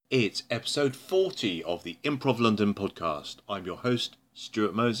It's episode 40 of the Improv London podcast. I'm your host,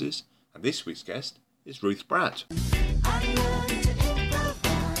 Stuart Moses, and this week's guest is Ruth Bratt.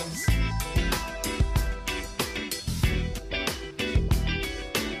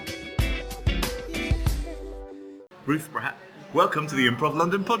 Ruth Bratt, welcome to the Improv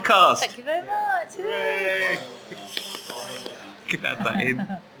London podcast. Thank you very much. Yay! Can add that in.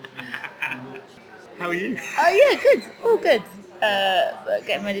 How are you? Oh yeah, good. All good.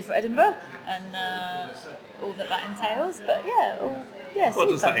 Getting ready for Edinburgh and all that entails. But yeah, What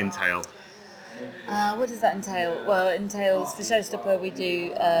does that entail? What does that entail? Well, it entails for Showstopper we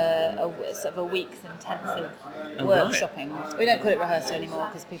do a week's intensive workshopping. We don't call it rehearsal anymore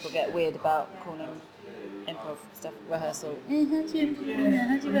because people get weird about calling improv stuff rehearsal. How do you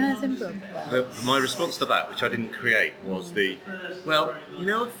rehearse improv? My response to that, which I didn't create, was a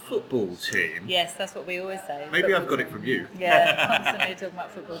football team. Yes, that's what we always say. Maybe I've got it from you. Yeah, constantly talking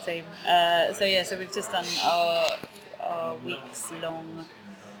about football team. So we've just done our weeks long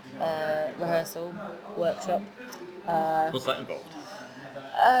rehearsal workshop. What's that involved?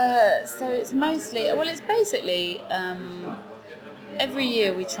 So it's basically every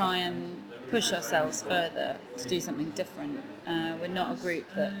year we try and push ourselves further to do something different. We're not a group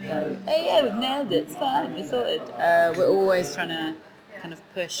that go, hey, yeah, we've nailed it, it's fine, we're sorted. We're always trying to kind of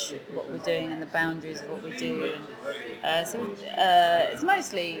push what we're doing and the boundaries of what we do. And, it's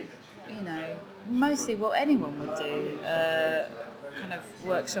mostly what anyone would do, kind of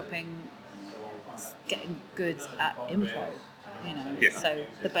workshopping, getting good at improv. So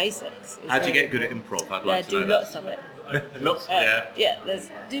the basics. How do you get good at improv? I'd like to know do lots of it.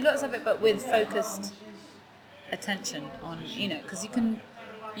 Do lots of it, but with focused attention on, because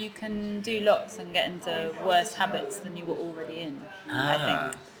you can do lots and get into worse habits than you were already in. I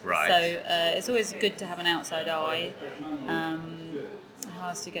think. Right. So it's always good to have an outside eye. How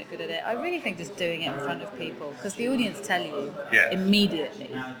else do you get good at it? I really think just doing it in front of people, because the audience tell you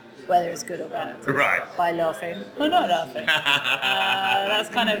immediately whether it's good or bad. Right. By laughing or not laughing. That's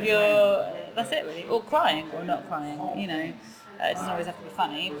kind of that's it really. Or crying or not crying, It doesn't always have to be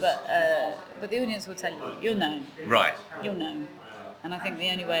funny, but the audience will tell you. You'll know. Right. You'll know. And I think the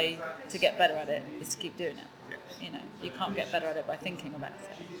only way to get better at it is to keep doing it. Yes. You can't get better at it by thinking about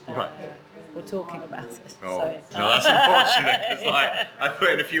it. Right. Or talking about it. Oh, So. no, that's unfortunate. It's like I put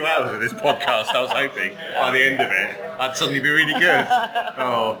in a few hours of this podcast. I was hoping by the end of it I'd suddenly be really good.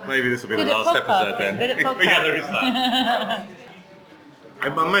 Oh, maybe this will be the last episode then. Yeah, there is that.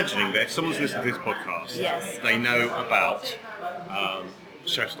 I'm imagining that if someone's listening to this podcast, they know about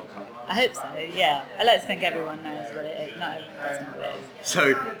Showstopper. I hope so, yeah. I like to think everyone knows what it is. No, that's not what it is.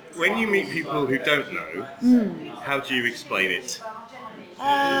 So, when you meet people who don't know, how do you explain it?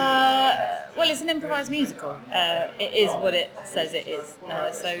 Well, it's an improvised musical. It is what it says it is.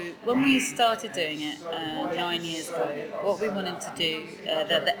 So when we started doing it 9 years ago, what we wanted to do,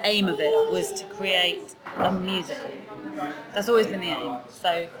 the aim of it was to create a musical. That's always been the aim.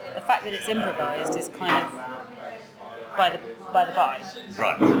 So the fact that it's improvised is kind of by the by.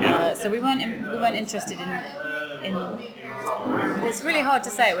 Right. Yeah. So we weren't interested in. It's really hard to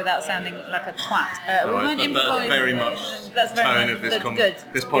say it without sounding like a twat. We weren't that's very much the tone of this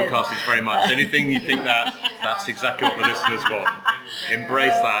this podcast is very much anything you think that's exactly what the listeners want.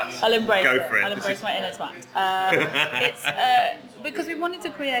 Embrace that. I'll embrace Go it. for it. I'll embrace my inner twat. It's because we wanted to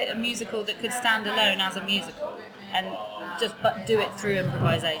create a musical that could stand alone as a musical and but do it through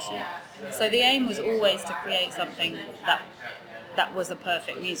improvisation. So the aim was always to create something that was a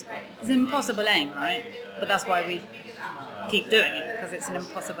perfect musical. It's an impossible aim, right? But that's why we keep doing it, because it's an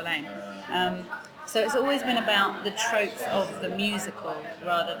impossible aim. So it's always been about the tropes of the musical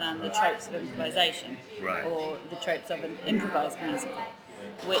rather than the tropes of improvisation, right, or the tropes of an improvised musical,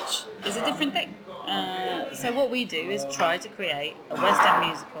 which is a different thing. So what we do is try to create a West End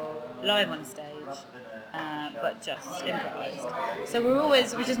musical live on stage, but just improvised. So we're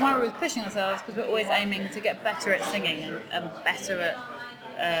always, which is why we're always pushing ourselves, because we're always aiming to get better at singing and better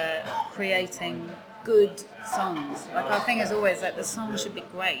at creating good songs. Like our thing is always that the song should be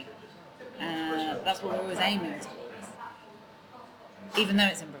great. That's what we're always aiming towards, even though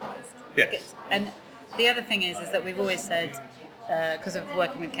it's improvised. Yes. And the other thing is that we've always said, because of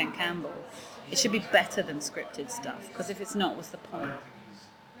working with Ken Campbell, it should be better than scripted stuff. Because if it's not, what's the point?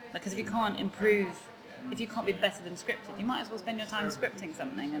 Because if you can't improve, if you can't be better than scripted, you might as well spend your time scripting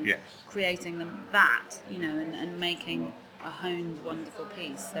something and creating and making a honed, wonderful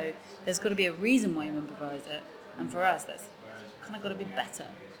piece. So there's got to be a reason why you improvise it, and for us, that's kind of got to be better.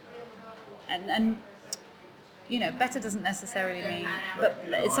 And better doesn't necessarily mean, but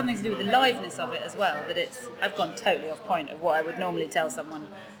it's something to do with the liveness of it as well. That I've gone totally off point of what I would normally tell someone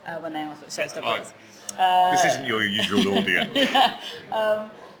when they ask what showstopper is. This isn't your usual audience.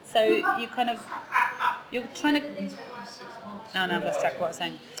 So you're trying to. No, I've lost track of what I was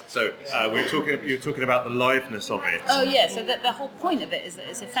saying. So you're talking about the liveness of it. Oh yeah, so the whole point of it is that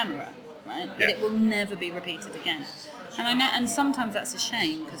it's ephemera, right? Yeah. That it will never be repeated again. And I know, and sometimes that's a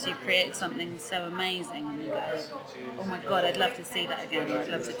shame because you create something so amazing and you go, oh my god, I'd love to see that again, I'd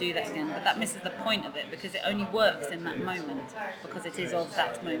love to do that again. But that misses the point of it because it only works in that moment because it is of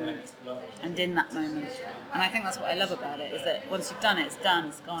that moment and in that moment. And I think that's what I love about it is that once you've done it, it's done,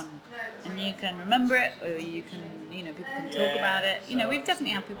 it's gone, and you can remember it, or you can, people can talk about it. We've definitely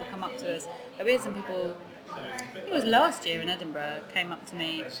had people come up to us. We had some people. It was last year in Edinburgh, came up to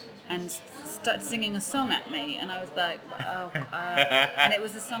me and started singing a song at me, and I was like, wow. And it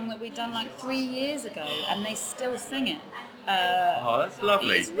was a song that we'd done like 3 years ago, and they still sing it. That's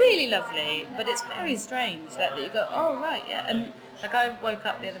lovely. It's really lovely, but it's very strange that you go, oh right, yeah. And like I woke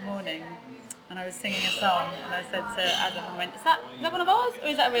up the other morning and I was singing a song, and I said to Adam, I went, is that one of ours, or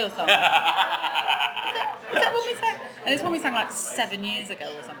is that a real song? Is that one we sang? And it's one we sang like 7 years ago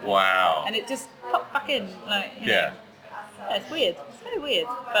or something. Wow. And it just popped back in, like, Yeah. Yeah, it's weird. It's very weird.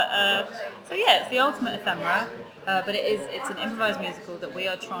 But so yeah, it's the ultimate ephemera. But it's an improvised musical that we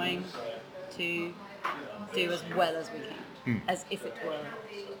are trying to do as well as we can, as if it were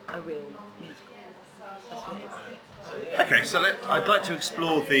a real musical. That's what it is. Okay, so I'd like to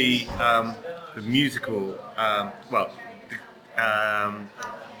explore the musical.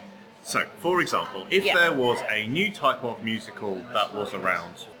 So, for example, if there was a new type of musical that was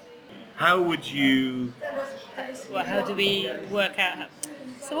around, how would you? Well, how do we work out?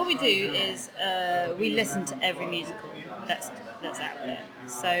 So what we do is we listen to every musical that's out there.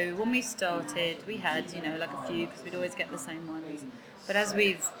 So when we started, we had like a few because we'd always get the same ones. But as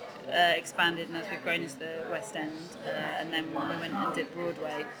we've expanded and as we've grown into the West End, and then when we went and did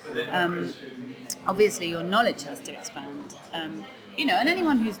Broadway, obviously your knowledge has to expand. And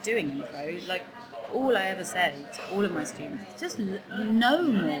anyone who's doing improv, like all I ever say to all of my students, just know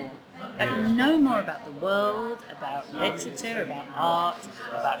more. Like know more about the world, about literature, about art,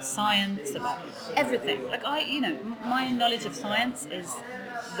 about science, about everything. Like my knowledge of science is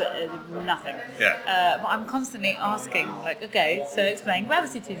nothing. Yeah. But I'm constantly asking, like, okay, so explain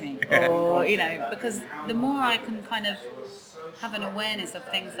gravity to me, or because the more I can kind of have an awareness of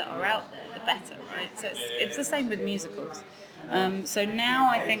things that are out there, the better, right? So it's the same with musicals. So now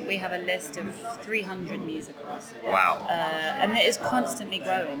I think we have a list of 300 musicals. Wow. And it is constantly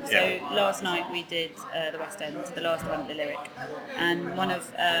growing. So last night we did the West End, the last one, the Lyric, and one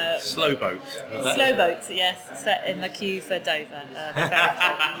of Slow Boats. Slow Boats, yes, set in the queue for Dover.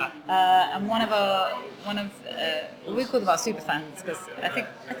 And one of we call them our super fans because I think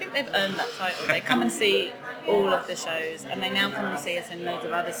they've earned that title. They come and see all of the shows, and they now come and see us in loads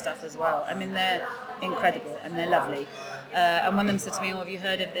of other stuff as well. I mean, they're incredible and they're lovely. And one of them said to me, have you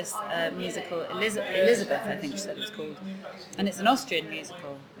heard of this musical, Elizabeth, I think she said it's called. And it's an Austrian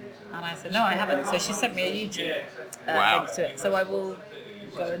musical. And I said, no, I haven't. So she sent me a YouTube link to it. So I will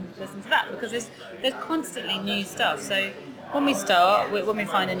go and listen to that because there's constantly new stuff. So when we start, when we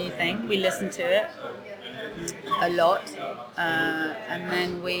find a new thing, we listen to it a lot. And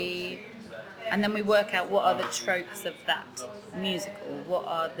then we work out what are the tropes of that musical, what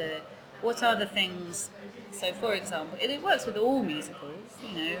are the things. So for example, it works with all musicals,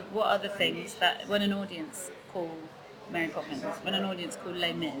 what are the things that when an audience call Mary Poppins, when an audience call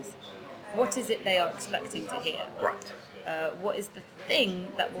Les Mis, what is it they are expecting to hear? Right. What is the thing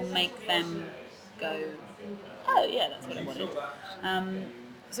that will make them go, oh yeah, that's what I wanted.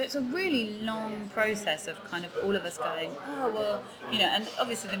 So it's a really long process of kind of all of us going, oh, well, and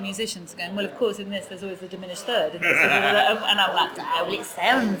obviously the musicians are going, well, of course, in this, there's always the diminished third. And I'm like, oh, well, it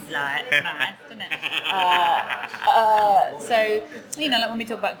sounds like that, doesn't it? So, like when we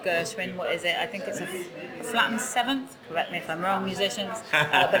talk about Gershwin, what is it? I think it's a flattened seventh, correct me if I'm wrong, musicians,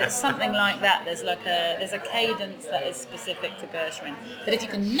 but it's something like that. There's a cadence that is specific to Gershwin. But if you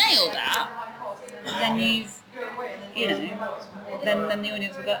can nail that, then then the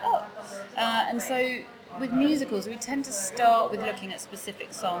audience will go, oh. And so with musicals, we tend to start with looking at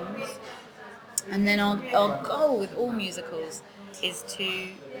specific songs, and then our goal with all musicals is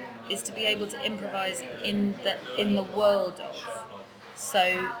to be able to improvise in the world of.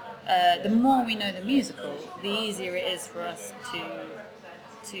 So the more we know the musical, the easier it is for us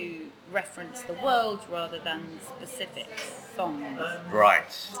to reference the world rather than specific songs. Right.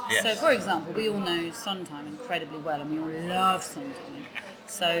 Yes. So, for example, we all know Sondheim incredibly well, and we all love Sondheim.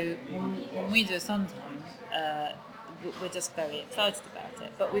 So when we do a Sondheim, we're just very excited about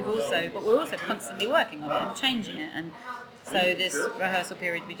it. But we're also constantly working on it and changing it. And so this rehearsal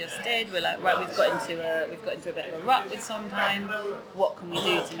period we just did, we're like, right, we've got into a bit of a rut with Sondheim. What can we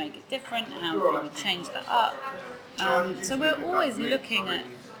do to make it different? How can we change that up? So we're always looking at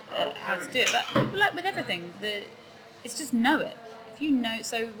how to do it. But like with everything, it's just know it. If you know,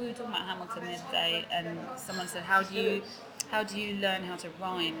 so we were talking about Hamilton the other day, and someone said, how do you learn how to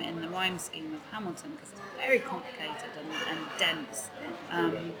rhyme in the rhyme scheme of Hamilton? Because it's very complicated and dense.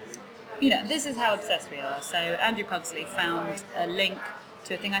 This is how obsessed we are. So Andrew Pugsley found a link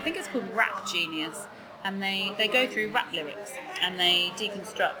to a thing, I think it's called Rap Genius, and they go through rap lyrics and they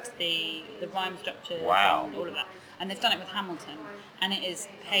deconstruct the rhyme structure and all of that. And they've done it with Hamilton, and it is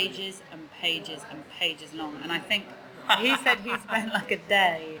pages and pages and pages long. And I think he said he spent like a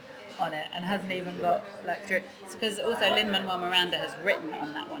day on it and hasn't even got like through it. It's because also Lin-Manuel Miranda has written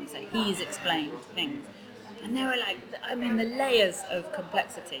on that one, so he's explained things. And they were like, the layers of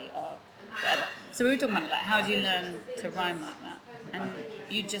complexity are whatever. So we were talking about like, how do you learn to rhyme like that? And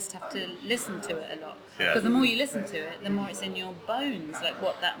you just have to listen to it a lot. Because the more you listen to it, the more it's in your bones, like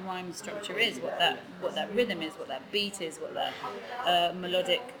what that rhyme structure is, what that rhythm is, what that beat is, what that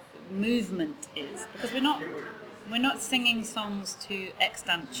melodic movement is. Because we're not singing songs to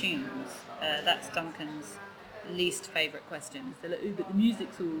extant tunes. That's Duncan's least favourite question. They're like, but the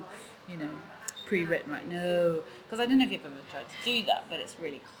music's all, pre-written, right? No, because I don't know if you've ever tried to do that, but it's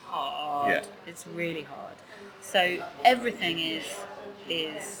really hard. Yeah. It's really hard. So everything is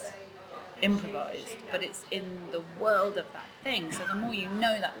improvised, but it's in the world of that thing. So the more you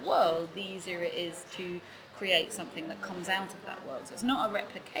know that world, the easier it is to create something that comes out of that world. So it's not a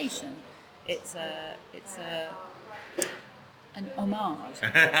replication. It's an homage to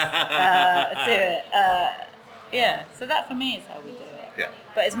it. So that for me is how we do it. Yeah.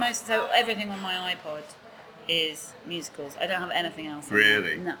 But it's so everything on my iPod is musicals. I don't have anything else.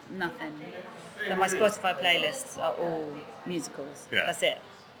 Really? No, nothing. So my Spotify playlists are all musicals. Yeah. That's it.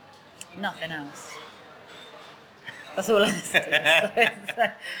 Nothing else. That's all I listen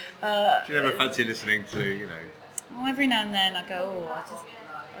to. Do you ever fancy listening to, Every now and then I go, I just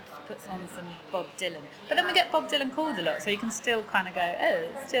put on some Bob Dylan. But then we get Bob Dylan called a lot, so you can still kind of go,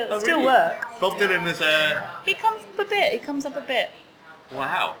 still really? work. Bob Dylan is He comes up a bit.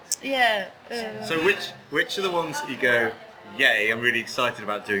 Wow. Yeah. So which are the ones that you go, yay, I'm really excited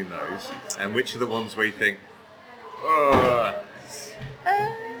about doing those, and which are the ones where you think, oh.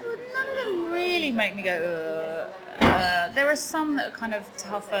 None of them really make me go, there are some that are kind of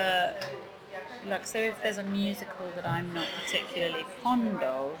tougher. Like, so if there's a musical that I'm not particularly fond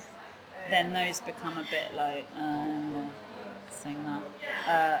of, then those become a bit like, sing that.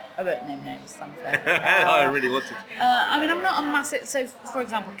 I won't name names, something. I really wanted. I'm not a massive. So, for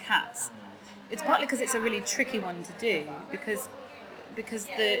example, Cats. It's partly because it's a really tricky one to do because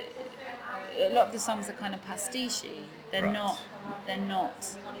a lot of the songs are kind of pastiche. They're not.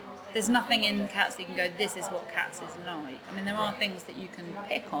 There's nothing in Cats that you can go, this is what Cats is like. There are things that you can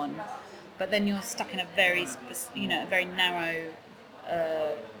pick on, but then you're stuck in a very narrow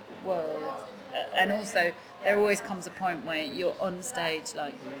world. And also, there always comes a point where you're on stage,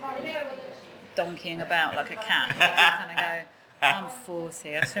 like, donkeying about like a cat. You kind of go, I'm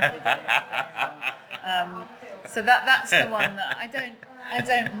 40, I shouldn't be doing this. So that's the one that I don't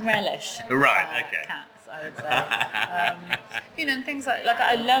relish. Right, okay. Cats, I would say. And things like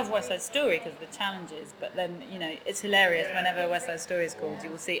I love West Side Story because of the challenges, but then, it's hilarious whenever West Side Story is called, you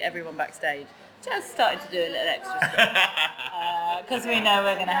will see everyone backstage just starting to do a little extra stuff. Because we know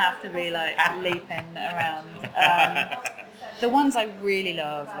we're going to have to be like leaping around. The ones I really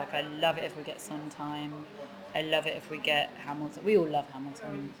love, like I love it if we get Sondheim. I love it if we get Hamilton. We all love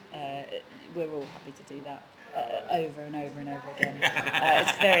Hamilton. We're all happy to do that over and over and over again.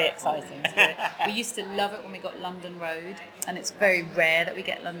 It's very exciting. We used to love it when we got London Road, and it's very rare that we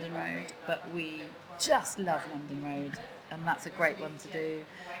get London Road, but we just love London Road, and that's a great one to do.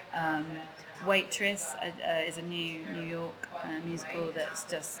 Waitress is a New York musical that's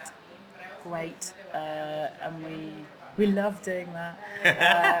just great, and we love doing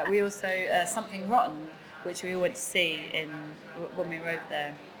that. We also Something Rotten, which we all went to see when we rode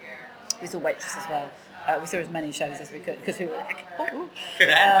there. We saw Waitress as well. We saw as many shows as we could because we were like, oh. So we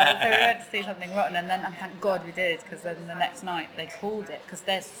went to see Something Rotten, and thank God we did, because then the next night they called it, because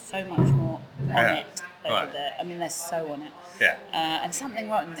there's so much more on it over there. They're so on it. Yeah. And Something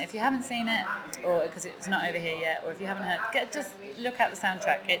Rotten, if you haven't seen it, or because it's not over here yet, or if you haven't heard, just look at the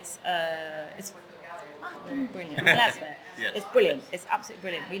soundtrack. It's brilliant. That's it. Yes. It's brilliant. It's absolutely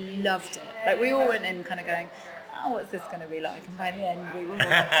brilliant. We loved it. Like, we all went in kind of going, oh, what's this going to be like? And by the end, we were all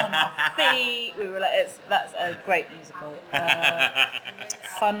like on our feet. We were like, that's a great musical.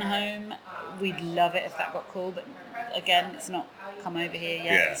 Fun Home, we'd love it if that got called, but again, it's not come over here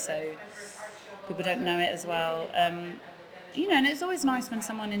yet, so people don't know it as well. You know, and it's always nice when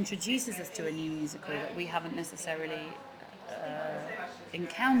someone introduces us to a new musical that we haven't necessarily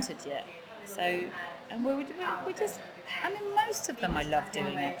encountered yet. So, and we just, I mean, most of them I love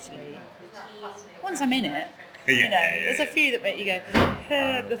doing actually. Once I'm in it, you know, there's a few that make you go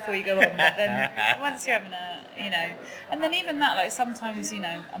before you go on, but then once you're having a, you know, and then even that, like sometimes, you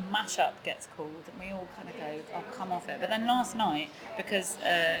know, a mashup gets called and we all kind of go, I'll come off it. But then last night, because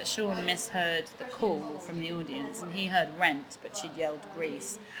Sean misheard the call from the audience and he heard Rent, but she'd yelled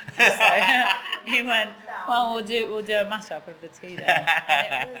Grease. So he went, well, we'll do a mashup of the two then.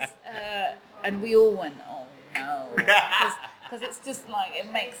 And it was, and we all went, oh no. Because it's just like,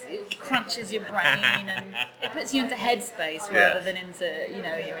 it crunches your brain and it puts you into headspace rather than into, you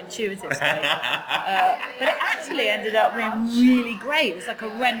know, your intuitive space. But it actually ended up being really great. It was like a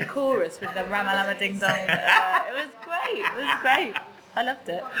Rent chorus with the Ramalama Ding Dong. It was great. It was great. I loved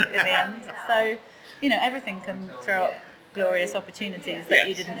it in the end. So, you know, everything can throw up glorious opportunities that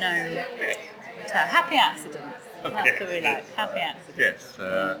you didn't know. Happy accidents. That's what we like. Happy accidents.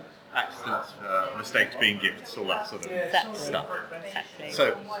 Yes. Accidents, mistakes being gifts, all that sort of stuff. Exactly.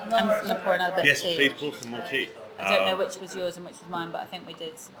 So, I'm just going to pour another bit yes, of tea. please pour some more tea. I don't know which was yours and which was mine, but I think we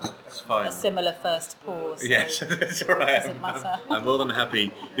did It's fine. a similar first pour. So Yes, that's all right. doesn't matter. I'm more than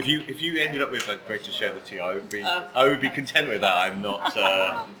happy. If you ended up with a great to share the tea, I would be content with that. I'm not.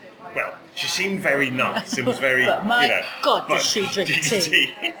 Well, she seemed very nice and was very. But my you know, God, does she drink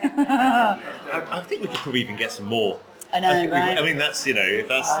tea? I think we could probably even get some more. I know, right? I mean, that's, you know, if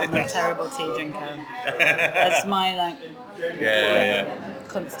that's. I'm a terrible tea drinker. That's my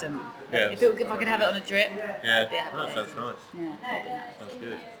constant. Yeah. If I could have it on a drip, Yeah, I'd be happy. that sounds nice. Yeah. That's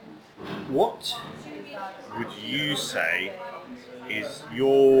good. What would you say is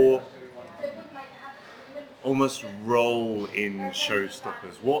your almost role in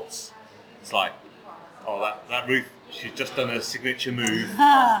Showstoppers? It's like, oh, that Ruth, she's just done a signature move.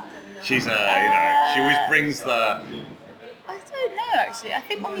 She's you know, she always brings the. I don't know actually. I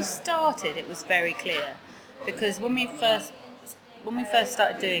think when we started, it was very clear, because when we first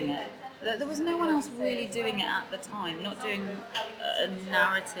started doing it, there was no one else really doing it at the time. Not doing a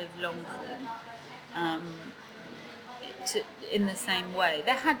narrative long form. In the same way,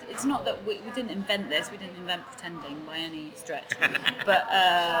 it's not that we didn't invent this. We didn't invent pretending by any stretch, but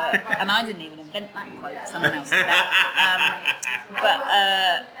and I didn't even invent that quote. Someone else did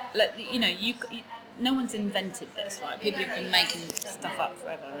that. Like, you know, no one's invented this, right? People have been making stuff up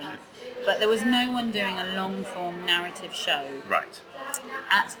forever, but there was no one doing a long form narrative show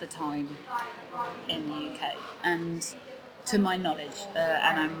at the time in the UK, and to my knowledge,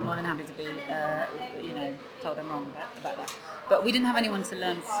 and I'm more than happy to be, you know, told I'm wrong about that. But we didn't have anyone to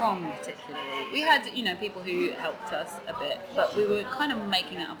learn from particularly. We had, you know, people who helped us a bit, but we were kind of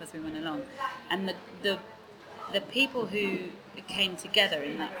making it up as we went along. And the people who came together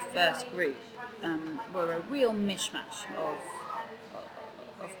in that first group were a real mishmash of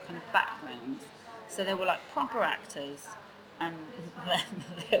kind of backgrounds. So they were like proper actors. And then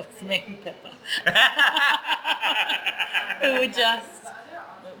there was me and Pippa, who were just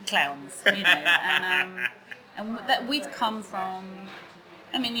clowns, you know, and that we'd come from,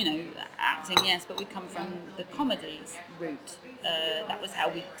 I mean, you know, acting, yes, but we'd come from the comedies route. That was how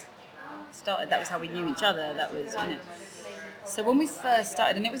we started. That was how we knew each other. That was, you know. So when we first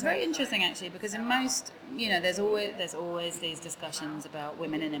started, and it was very interesting actually, because in most, you know, there's always these discussions about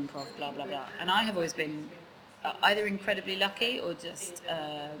women in improv, blah blah blah, and I have always been either incredibly lucky or just,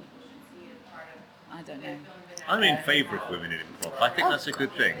 I don't know. I'm in favour of women in improv. I think that's a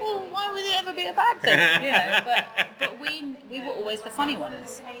good thing. Well, why would it ever be a bad thing? You know, but we were always the funny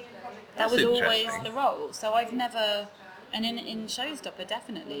ones. That was always the role. So I've never, and in Showstopper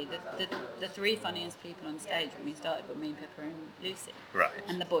definitely, the three funniest people on stage when we started were me, Pippa and Lucy. Right.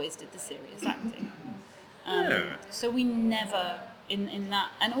 And the boys did the serious acting. Yeah. So we never, in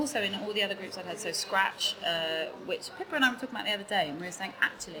that, and also in all the other groups I've had, so Scratch, which Pippa and I were talking about the other day, and we were saying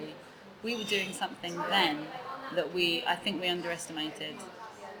actually we were doing something then that I think we underestimated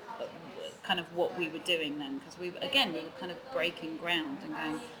kind of what we were doing then, because we were kind of breaking ground and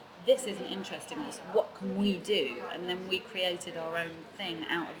going, this isn't interesting us, what can we do? And then we created our own thing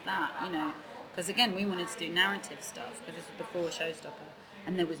out of that, you know, because again we wanted to do narrative stuff, because this was before Showstopper.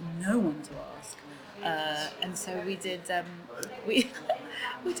 and there was no one to ask. And so we did. We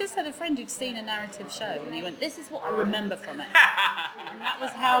we just had a friend who'd seen a narrative show, and he went, "This is what I remember from it." And that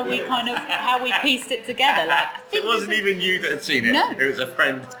was how we pieced it together. Like, it wasn't even you that had seen it. No. It was a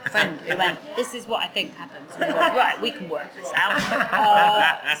friend. Who went, "This is what I think happens." And we went, "Right, we can work this out."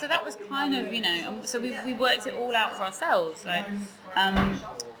 So that was kind of, so we worked it all out for ourselves.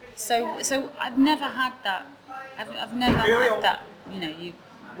 So I've never had that. I've never had that. You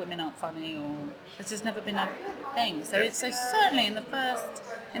women aren't funny, or it's just never been a thing. So certainly in the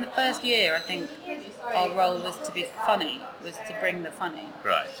first year, I think our role was to be funny, was to bring the funny.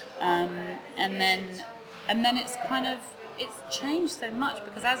 Right. And then it's changed so much,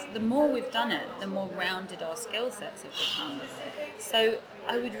 because the more we've done it, the more rounded our skill sets have become. So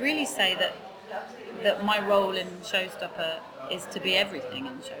I would really say that my role in Showstopper is to be everything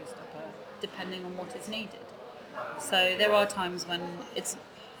in Showstopper, depending on what is needed. So there are times when it's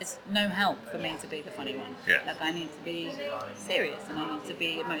no help for me to be the funny one. Yeah. Like, I need to be serious, and I need to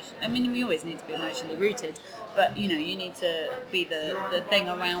be emotional. I mean, we always need to be emotionally rooted, but you need to be the thing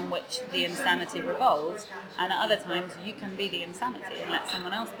around which the insanity revolves. And at other times, you can be the insanity and let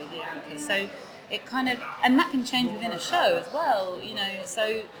someone else be the anchor. So it and that can change within a show as well.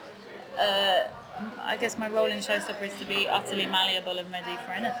 So I guess my role in Showstopper is to be utterly malleable and ready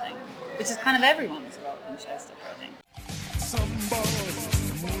for anything, which is kind of everyone's role in Showstopper, I think.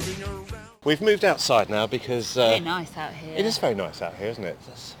 We've moved outside now because... It's very nice out here. It is very nice out here, isn't it?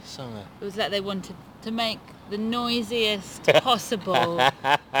 It's summer. It was like they wanted to make the noisiest possible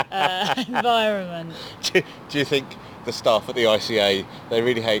environment. Do you think the staff at the ICA, they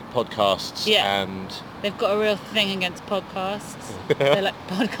really hate podcasts? Yeah. And they've got a real thing against podcasts. They're like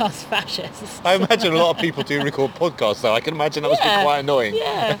podcast fascists. I imagine a lot of people do record podcasts, though. I can imagine that must be quite annoying.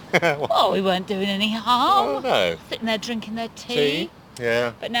 Yeah. Well, we weren't doing any harm. Oh, no. Sitting there drinking their tea.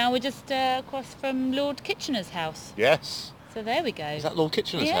 Yeah. But now we're just across from Lord Kitchener's house. Yes. So there we go. Is that Lord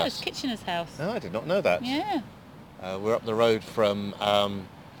Kitchener's house? Yeah, it's Kitchener's house. Oh, I did not know that. Yeah. We're up the road from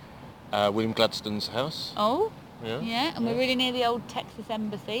William Gladstone's house. Oh. Yeah. Yeah, and we're really near the old Texas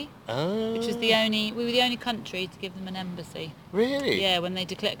Embassy, which was we were the only country to give them an embassy. Really? Yeah, when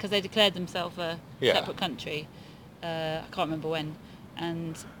because they declared themselves a separate country. I can't remember when,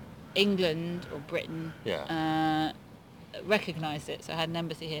 and England or Britain recognised it, so it had an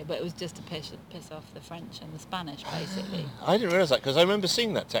embassy here, but it was just to piss off the French and the Spanish, basically. I didn't realise that, because I remember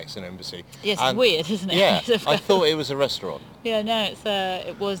seeing that Texan embassy. Yes, it's weird, isn't it? Yeah, I thought it was a restaurant. Yeah, no,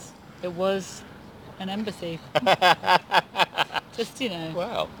 it was an embassy. Just,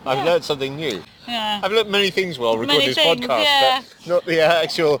 Wow, I've learned something new. Yeah. I've learned many things while recording this podcast, but not the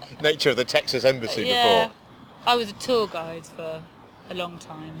actual nature of the Texas embassy before. I was a tour guide for a long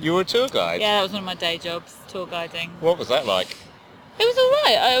time. You were a tour guide? Yeah, that was one of my day jobs, tour guiding. What was that like? It was all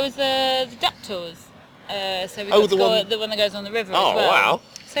right. I was the duck tours. So we got the one that goes on the river as well. Oh, wow.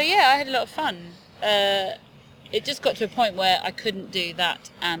 So yeah, I had a lot of fun. It just got to a point where I couldn't do that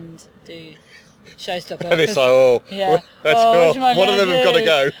and do Showstopper. And it's like, one of them have got to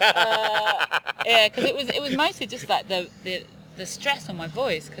go. Yeah, because it was mostly just like the stress on my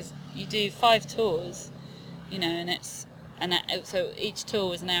voice, because you do 5 tours, so each tour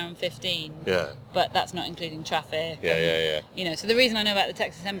was an hour and 15. Yeah. But that's not including traffic. Yeah. So the reason I know about the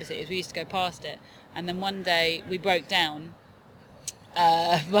Texas Embassy is we used to go past it, and then one day we broke down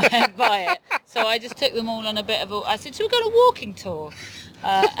by it. So I just took them all on a bit of I said, should we go on a walking tour?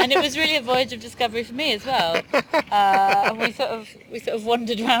 And it was really a voyage of discovery for me as well. And we sort of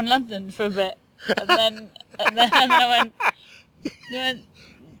wandered around London for a bit, and then I went,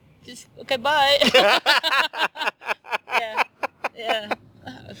 just okay, bye. Yeah,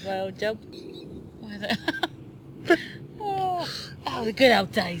 that was my old job. Oh, the good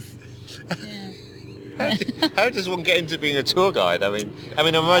old days. Yeah. How does one get into being a tour guide? I mean, I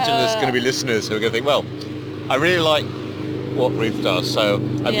imagine there's going to be listeners who are going to think, well, I really like what Ruth does, so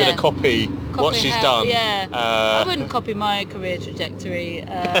I'm going to copy what she's done. Yeah, I wouldn't copy my career trajectory.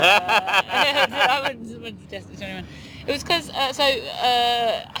 I wouldn't suggest it to anyone. It was because,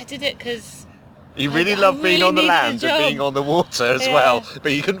 I did it because... You really love being on the land and being on the water as well,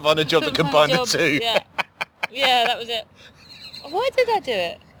 but you couldn't find a job that combined the two. Yeah, that was it. Why did I do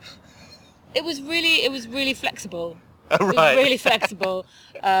it? It was really flexible. Oh, right. It was really flexible,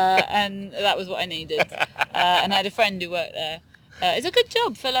 and that was what I needed. And I had a friend who worked there. It's a good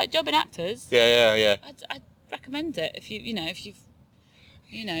job for jobbing actors. Yeah. I'd recommend it if you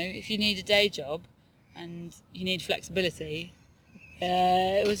need a day job and you need flexibility.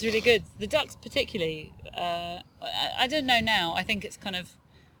 It was really good. The ducks particularly. I don't know now. I think it's kind of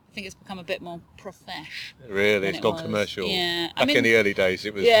I think it's become a bit more profesh. Really, than it's it gone was. commercial. Yeah, Back in the early days,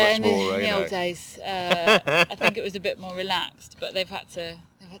 it was yeah, much more. in you the know. old days, I think it was a bit more relaxed, but they've had to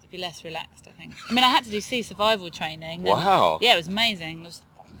be less relaxed. I think. I mean, I had to do sea survival training. and, Wow. yeah, it was amazing. It was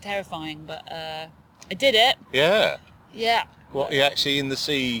terrifying, but I did it. Yeah. Yeah. What, you actually in the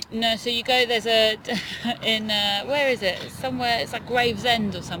sea? No, so you go. There's a in where is it? It's somewhere. It's like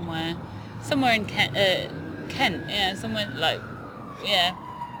Gravesend or somewhere in Kent. Kent. Yeah, somewhere like yeah.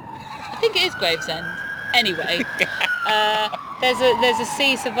 I think it is Gravesend. Anyway, there's a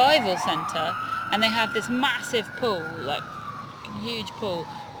sea survival centre, and they have this massive pool, like huge pool,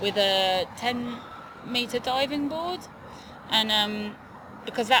 with a 10-metre diving board, and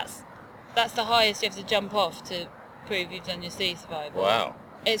because that's the highest you have to jump off to prove you've done your sea survival. Wow.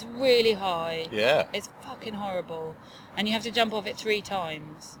 It's really high. Yeah. It's fucking horrible, and you have to jump off it 3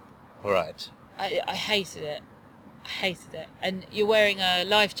 times. All right. I hated it. And you're wearing a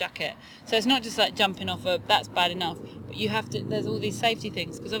life jacket, so it's not just like jumping off that's bad enough, but you have to, there's all these safety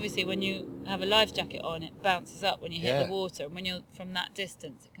things, because obviously when you have a life jacket on, it bounces up when you hit the water, and when you're from that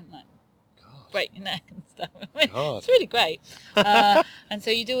distance it can like break your neck and stuff. It's really great. And so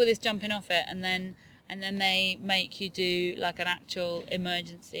you do all this jumping off it, and then they make you do like an actual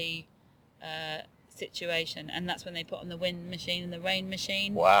emergency situation, and that's when they put on the wind machine and the rain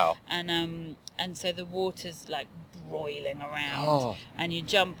machine. Wow. And so the water's like broiling around, and you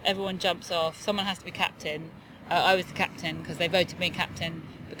jump. Everyone jumps off. Someone has to be captain. I was the captain because they voted me captain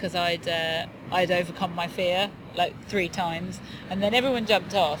because I'd overcome my fear like 3 times, and then everyone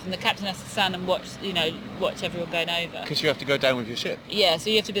jumped off, and the captain has to stand and watch everyone going over. Because you have to go down with your ship. Yeah, so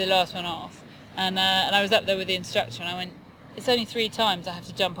you have to be the last one off. And I was up there with the instructor, and I went, it's only 3 times I have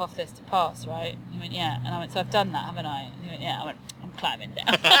to jump off this to pass, right? He went, yeah. And I went, so I've done that, haven't I? And he went, yeah. I went, I'm climbing down.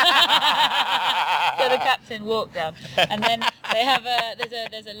 So the captain walked down, and then they have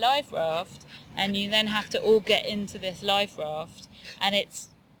there's a life raft, and you then have to all get into this life raft, and it's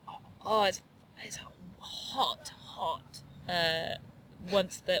hot.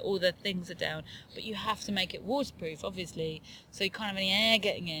 Once all the things are down, but you have to make it waterproof, obviously, so you can't have any air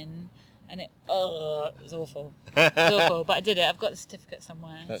getting in. And it was awful. It was awful, but I did it. I've got the certificate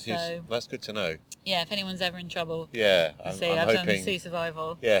somewhere. That's good to know. Yeah, if anyone's ever in trouble. Yeah, I've hoping, done sea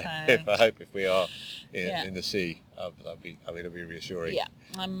survival. Yeah, so. I hope if we are in the sea, it'll be reassuring. Yeah,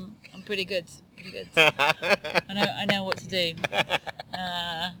 I'm pretty good. I know what to do.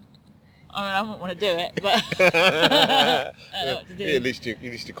 I wouldn't want to do it, but I know what to do. At least you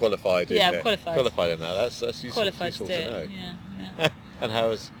qualified. Yeah, I'm qualified. Qualified in that. That's useful, qualified useful to do to know. it. Yeah. And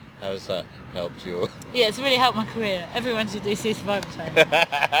how's that helped you? Yeah, it's really helped my career. Everyone should do sea survival training. You know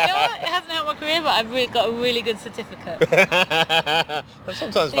what? It hasn't helped my career, but I've got a really good certificate.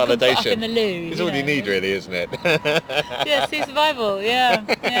 Sometimes You can put up validation in the loo, is all you need, really, isn't it? Yeah, sea survival.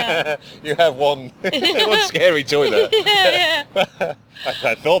 Yeah. You have one scary toilet. Yeah.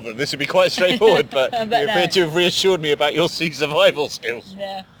 I thought that this would be quite straightforward, but you But appear no. to have reassured me about your sea survival skills.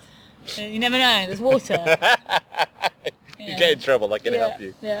 Yeah. You never know. There's water. You get in trouble, I can help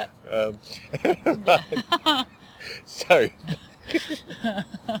you. Yeah. So,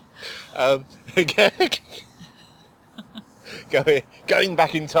 going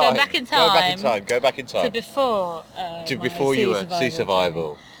back in time. Go back in time. So before. Before you were sea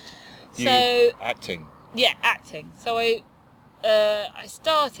survival. Acting. Yeah, acting. So I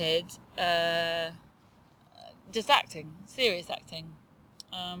started just acting, serious acting.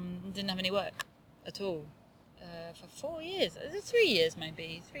 Didn't have any work at all for 4 years. 3 years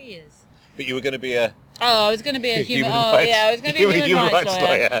maybe. 3 years. But you were going to be a... Oh, I was going to be a human rights lawyer. I was going to be a human rights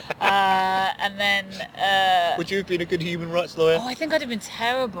lawyer. And then... Would you have been a good human rights lawyer? Oh, I think I'd have been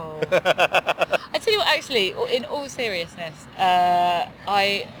terrible. I tell you what, actually, in all seriousness,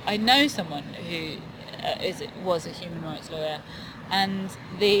 I know someone who was a human rights lawyer, and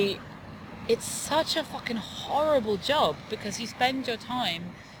it's such a fucking horrible job, because you spend your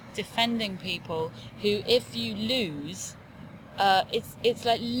time defending people who, if you lose, it's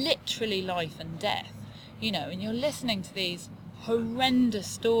like literally life and death, and you're listening to these horrendous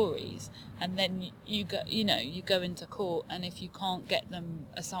stories, and then you go into court, and if you can't get them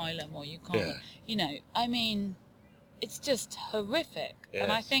asylum, or you can't, I mean, it's just horrific. Yes.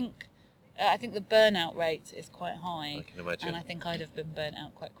 And I think the burnout rate is quite high. I can imagine. And I think I'd have been burnt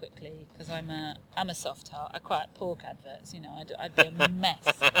out quite quickly, because I'm a soft heart. I quite like pork adverts, I'd be a mess.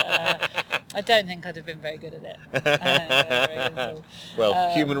 I don't think I'd have been very good at it. I don't think I'd have been very good at all.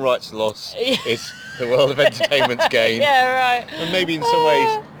 Well, human rights loss is the world of entertainment's gain. Yeah, right. And maybe in some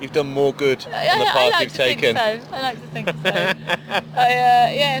ways you've done more good on the path you've taken. I like to think so.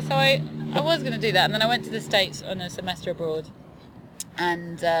 So I was going to do that, and then I went to the States on a semester abroad.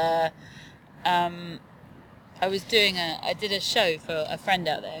 And I did a show for a friend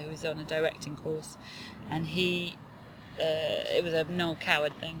out there who was on a directing course, and it was a Noel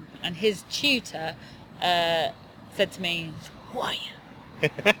Coward thing, and his tutor said to me, "Who are you?"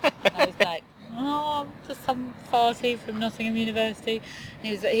 And I was like, "Oh, I'm just some farty from Nottingham University."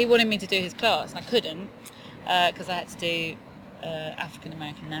 And he wanted me to do his class, and I couldn't because I had to do African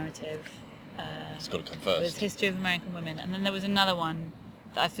American narrative. It's got to come It first. was History of American Women, and then there was another one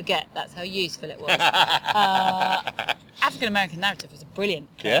that I forget. That's how useful it was. African American narrative was a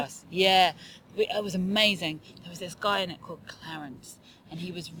brilliant class. Yeah, it was amazing. There was this guy in it called Clarence, and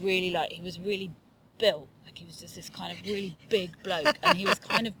he was really built. Like he was just this kind of really big bloke, and he was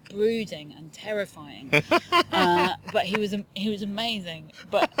kind of brooding and terrifying. But he was amazing.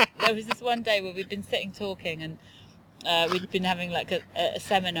 But there was this one day where we'd been sitting talking, and we'd been having like a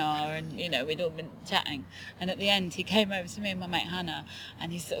seminar, and we'd all been chatting, and at the end he came over to me and my mate Hannah,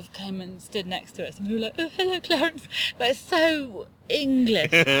 and he sort of came and stood next to us, and we were like, "Oh, hello Clarence," like so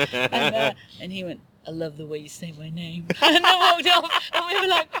English, and he went, "I love the way you say my name," and then walked off, and we were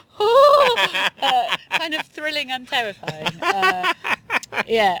like, "Oh," kind of thrilling and terrifying.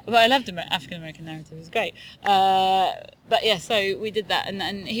 Yeah, but I loved African American narrative. It was great. But yeah, so we did that,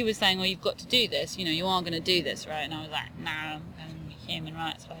 and he was saying, "Well, you've got to do this. You are going to do this, right?" And I was like, "No, I'm human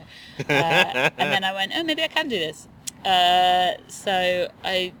rights lawyer." And then I went, "Oh, maybe I can do this." So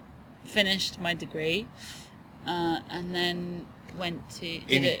I finished my degree, and then went to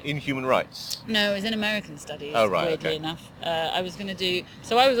in human rights. No, it was in American studies. Oh, right, weirdly okay. enough, I was going to do.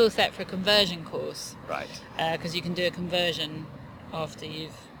 So I was all set for a conversion course. Right. Because you can do a conversion after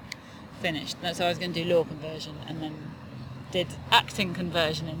you've finished. So I was going to do law conversion, and then did acting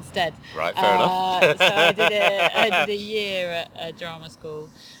conversion instead. Right, fair enough. So I did a year at a drama school,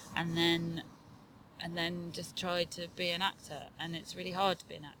 and then just tried to be an actor. And it's really hard to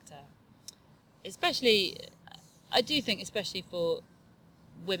be an actor, especially. I do think, especially for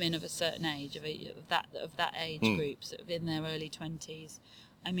women of a certain age, of that age group, sort of in their early 20s.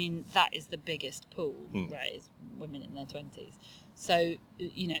 I mean, that is the biggest pool, right? Is women in their 20s. So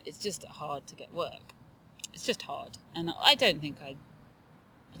it's just hard to get work. It's just hard, and I don't think I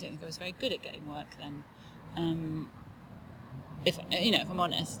was very good at getting work then. If I'm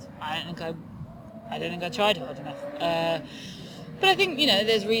honest, I don't think I tried hard enough. But I think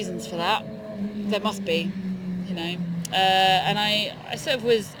there's reasons for that. There must be. And I sort of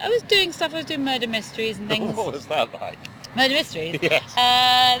was doing stuff. I was doing murder mysteries and things. What was that like? Murder mysteries? Yes.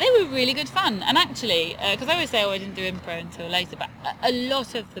 They were really good fun. And actually, because I always say, I didn't do improv until later, but a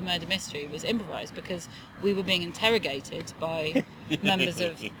lot of the murder mystery was improvised because we were being interrogated by members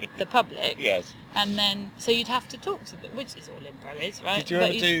of the public. Yes. And then, so you'd have to talk to them, which is all improv is, right? Did you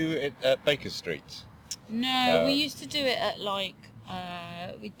ever do it at Baker Street? No, we used to do it at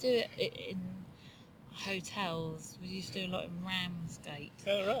we'd do it in hotels. We used to do a lot in Ramsgate.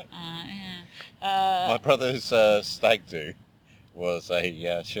 Oh, right. Yeah. My brother's stag do was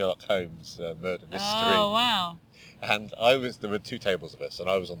a Sherlock Holmes murder mystery. Oh, wow. And there were two tables of us, and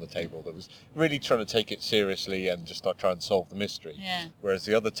I was on the table that was really trying to take it seriously and just try and solve the mystery. Yeah. Whereas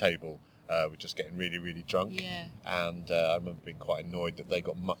the other table were just getting really, really drunk. Yeah. And I remember being quite annoyed that they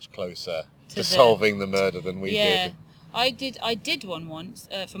got much closer to solving the murder than we did. I did one once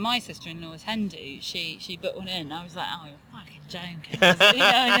for my sister-in-law's hen do. She put one in. I was like, "Oh, you're fucking joking."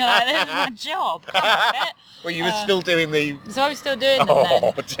 You're like, "This is my job." Well, you were still doing the... So I was still doing them then.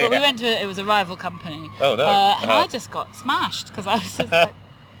 Oh, But dear. we went to it was a rival company. Oh, no. And I just got smashed because I was just like...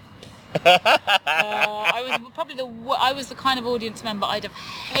 I was the kind of audience member I'd have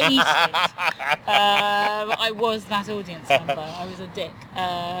hated. I was that audience member. I was a dick.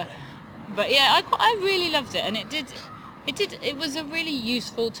 But yeah, I really loved it, and it was a really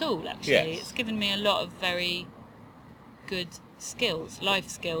useful tool actually. Yes. It's given me a lot of very good skills, life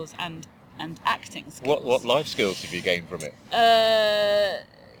skills and acting skills. What life skills have you gained from it?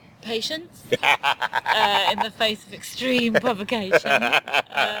 Patience in the face of extreme provocation.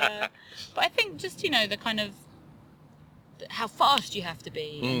 But I think just the kind of how fast you have to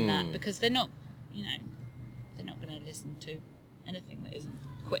be in that, because they're not going to listen to anything that isn't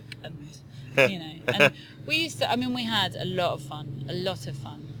quick and and we had a lot of fun.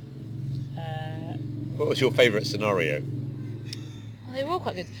 What was your favourite scenario? Well, they were all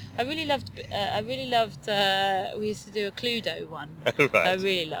quite good. I really loved we used to do a Cluedo one. Right. I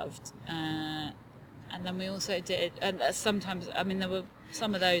really loved, and then we also did, and sometimes there were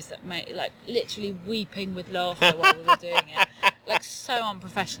some of those that made literally weeping with laughter while we were doing it, so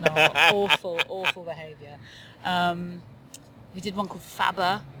unprofessional, awful behaviour. We did one called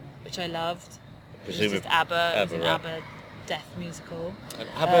Fabba, which I loved. It was just ABBA. It was an ABBA death musical.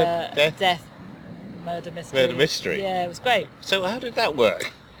 Death Murder Mystery. Murder Mystery. Yeah, it was great. So how did that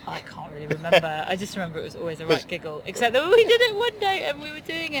work? I can't really remember. I just remember it was always a right giggle. Except that we did it one day and we were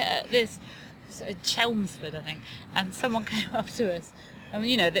doing it at this Chelmsford, I think, and someone came up to us. And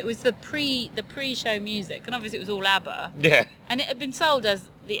you know, that was the pre-show music, and obviously it was all ABBA. Yeah. And it had been sold as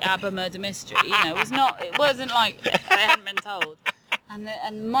the ABBA Murder Mystery. You know, it wasn't like they hadn't been told.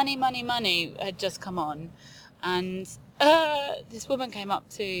 And Money had just come on, and this woman came up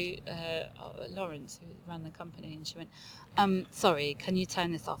to Lawrence, who ran the company, and she went, "Sorry, can you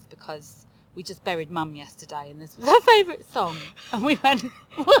turn this off because we just buried Mum yesterday, and this was her favourite song." And we went,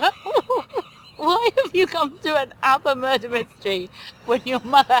 "What? Why have you come to an ABBA Murder Mystery when your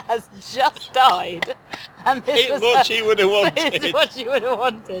mother has just died?" And this It's what she would have wanted. It's what she would have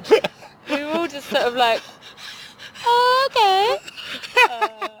wanted. We were all just sort of like, "Oh, okay."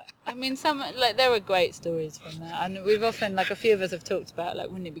 I mean, there were great stories from that, and we've often, like, a few of us have talked about, like,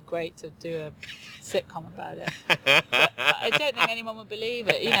 wouldn't it be great to do a sitcom about it? But I don't think anyone would believe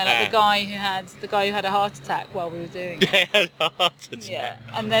it. You know, like the guy who had a heart attack while we were doing it. Yeah, heart attack. Yeah,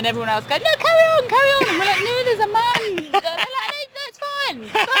 and then everyone else goes, "No, carry on," and we're like, "No, there's a man." They're like, "No, it's fine."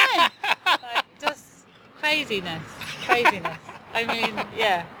 Like, just craziness. I mean,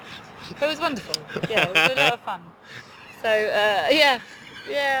 yeah, it was wonderful. Yeah, it was a lot of fun. So yeah,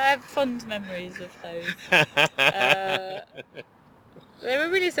 I have fond memories of those. They were a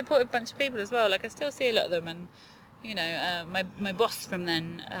really supportive bunch of people as well. Like, I still see a lot of them, and you know, my boss from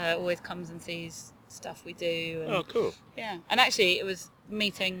then always comes and sees stuff we do. And, oh, cool. Yeah, and actually it was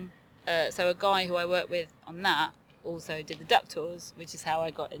meeting. So a guy who I worked with on that also did the Duck Tours, which is how I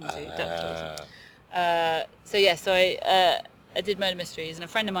got into Duck Tours. So I did Murder Mysteries, and a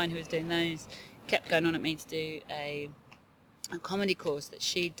friend of mine who was doing those kept going on at me to do a comedy course that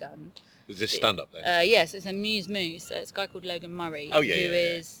she'd done. Was this stand-up then? Yes, it's a Muse Moose. It's a guy called Logan Murray, who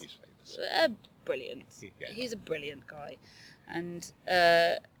is He's famous. Brilliant. Yeah. He's a brilliant guy. And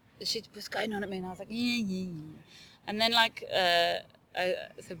she was going on at me, and I was like, yeah. And then, like I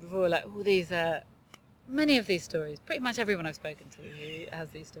said before, like, all these, many of these stories, pretty much everyone I've spoken to who has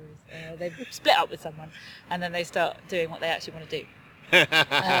these stories, they've split up with someone, and then they start doing what they actually want to do.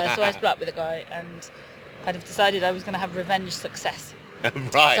 So I split up with a guy, and kind of decided I was going to have revenge success.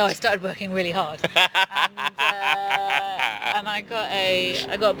 Right. So I started working really hard, and I got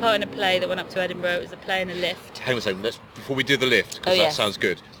a part in a play that went up to Edinburgh. It was a play in a lift. Hang on a second. Before we do the lift, because that sounds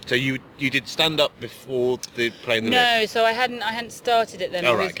good. So you did stand up before the play in the lift? No, so I hadn't started it then.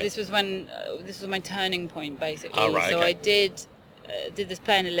 Oh, right, okay. This was my turning point, basically. Oh, right, so okay. I did this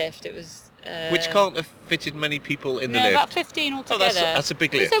play in a lift. It was which can't have fitted many people in the no, lift. about 15 altogether. Oh, that's a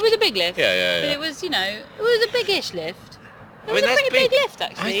big lift. So it was a big lift. Yeah. But it was, it was a big-ish lift. It was a that's pretty big lift,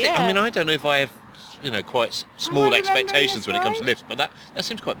 actually. I mean, I don't know if I have, quite small remember expectations when it comes to right. lifts, but that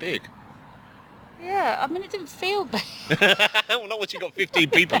seems quite big. Yeah, I mean, it didn't feel big. Well, not once you've got 15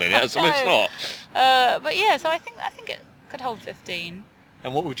 people in it, so it's not. But yeah, so I think it could hold 15.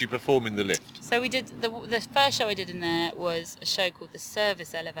 And what would you perform in the lift? So we did, the first show I did in there was a show called The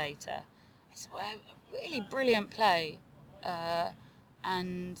Service Elevator. It's a really brilliant play.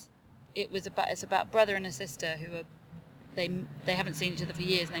 And it's about brother and a sister who are, they haven't seen each other for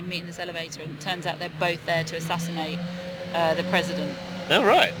years, and they meet in this elevator, and it turns out they're both there to assassinate the president. Oh,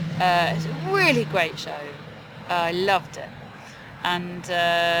 right. It's a really great show. I loved it. And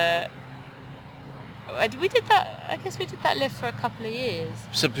we did that, I guess we did that lift for a couple of years.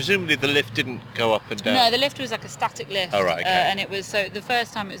 So presumably the lift didn't go up and down? No, the lift was like a static lift. Oh, right, okay. And it was, so the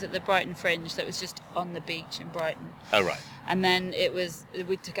first time it was at the Brighton Fringe, so it was just on the beach in Brighton. Oh, right. And then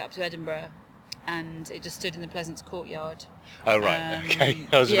we took it up to Edinburgh, and it just stood in the Pleasance courtyard. Oh, right, okay.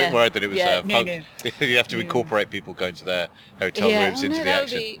 I was a bit worried that it was no. You have to incorporate people going to their hotel rooms into the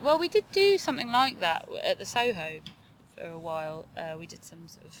action. Well, we did do something like that at the Soho for a while. We did some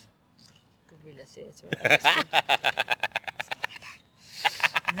sort of guerrilla theatre.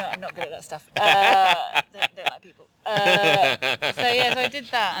 I'm not good at that stuff. Don't like people. So I did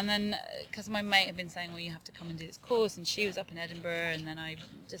that, and then because my mate had been saying, well, you have to come and do this course, and she was up in Edinburgh, and then I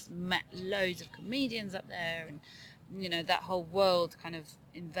just met loads of comedians up there, and that whole world kind of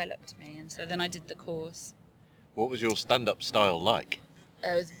enveloped me, and so then I did the course. What was your stand-up style like?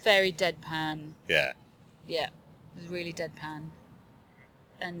 It was very deadpan. Yeah. Yeah, it was really deadpan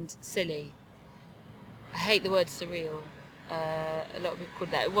and silly. I hate the word surreal. A lot of people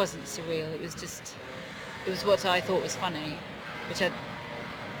called that. It wasn't surreal. It was what I thought was funny, it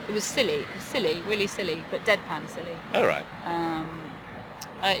was silly. It was silly, really silly, but deadpan silly. All right.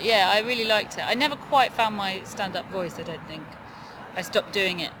 I really liked it. I never quite found my stand-up voice, I don't think. I stopped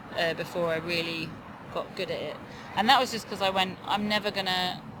doing it before I really got good at it. And that was just because I went, I'm never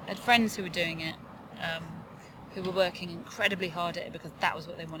gonna. I had friends who were doing it, who were working incredibly hard at it because that was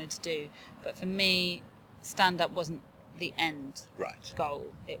what they wanted to do. But for me, stand up wasn't the end goal.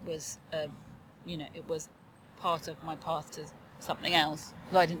 It was, it was part of my path to something else.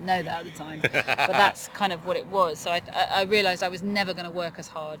 Well, I didn't know that at the time, but that's kind of what it was. So I realised I was never going to work as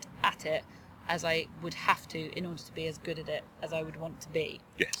hard at it as I would have to in order to be as good at it as I would want to be.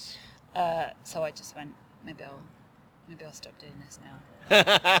 Yes. So I just went, maybe I'll stop doing this now.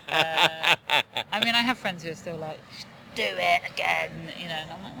 I mean, I have friends who are still like, do it again,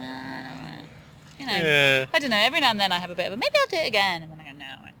 and I'm like, I don't know. Every now and then I have a bit of a, maybe I'll do it again, and then I go, no.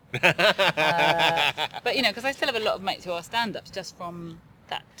 But because I still have a lot of mates who are stand-ups just from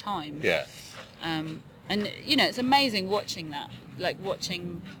that time. Yeah. And it's amazing watching that,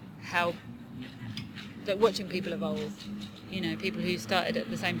 watching people evolve. People who started at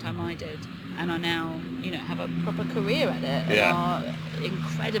the same time I did and are now, have a proper career at it and are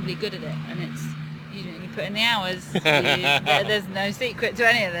incredibly good at it. And it's, you put in the hours. There's no secret to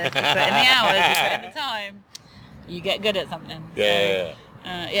any of this. You put in the hours, you put in the time, you get good at something.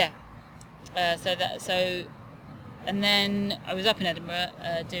 And then I was up in Edinburgh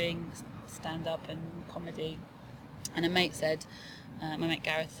doing stand-up and comedy, and a mate said, my mate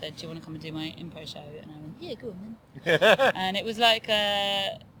Gareth said, do you want to come and do my improv show? And I went, yeah, go on then. And it was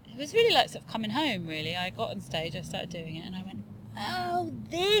it was really like sort of coming home, really. I got on stage, I started doing it, and I went, oh,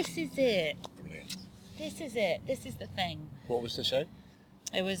 this is it. Brilliant. This is it. This is the thing. What was the show?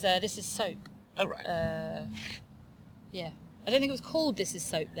 It was This Is Soap. Oh, right. Yeah. I don't think it was called This Is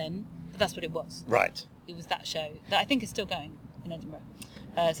Soap then, but that's what it was. Right. It was that show that I think is still going in Edinburgh.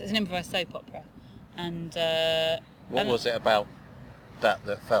 So it's an improvised soap opera. And what was it about that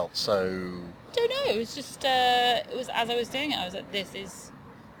felt so? I don't know. It was just it was as I was doing it, I was like, this is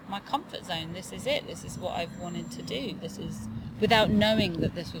my comfort zone. This is it. This is what I've wanted to do. This is without knowing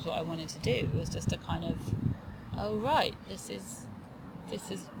that this was what I wanted to do. It was just a kind of, oh right, this is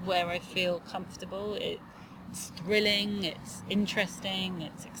where I feel comfortable. It's thrilling. It's interesting.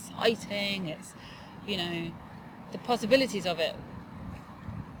 It's exciting. It's the possibilities of it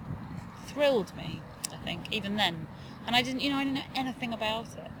thrilled me, I think, even then. And I didn't know anything about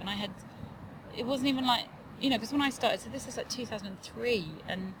it. And it wasn't even because when I started, so this is 2003,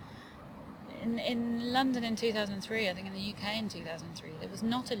 and in London in 2003, I think in the UK in 2003, there was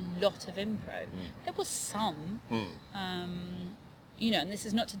not a lot of improv. There was some, and this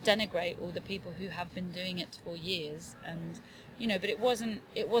is not to denigrate all the people who have been doing it for years, and but it wasn't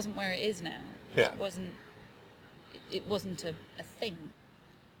where it is now. Yeah. It wasn't a thing.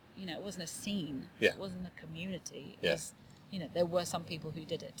 It wasn't a scene. Yeah. It wasn't a community. It Yeah. was, there were some people who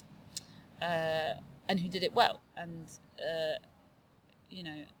did it, and who did it well, and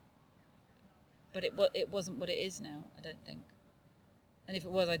but it wasn't what it is now. I don't think, and if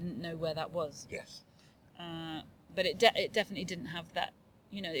it was, I didn't know where that was. Yes. But it definitely didn't have that.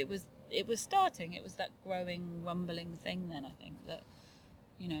 It was starting. It was that growing, rumbling thing. Then I think that,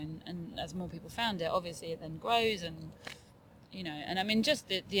 and as more people found it, obviously it then grows, and and I mean just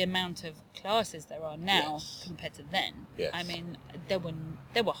the amount of classes there are now Yes. compared to then. Yes. I mean there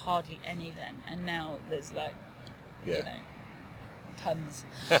were hardly any then, and now there's tons.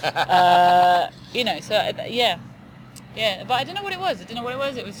 So yeah. But I don't know what it was.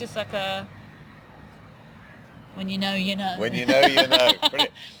 It was just like a when you know, you know. When you know, you know.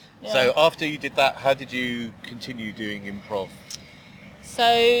 Brilliant. Yeah. So after you did that, how did you continue doing improv?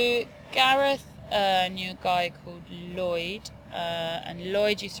 So Gareth knew a guy called Lloyd, and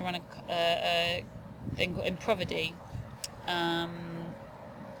Lloyd used to run a thing called Improvity.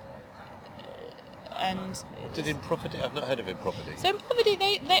 And Did Improvity? I've not heard of Improvity. so Improvity,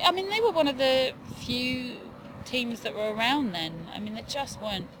 they were one of the few teams that were around then. I mean, there just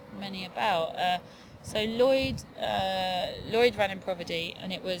weren't many about. So Lloyd ran Improvity,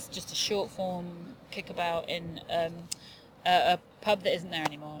 and it was just a short form kickabout in a pub that isn't there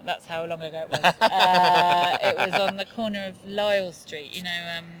anymore. That's how long ago it was. It was on the corner of Lisle Street, in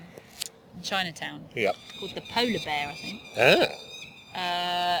Chinatown, Yep. called the Polar Bear, I think.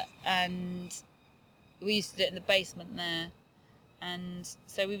 And we used to do it in the basement there. And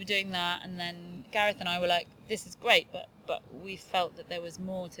so we were doing that, and then Gareth and I were like, this is great, but we felt that there was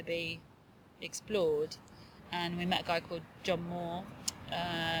more to be explored. And we met a guy called John Moore,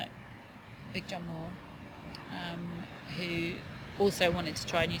 Big John Moore, who also wanted to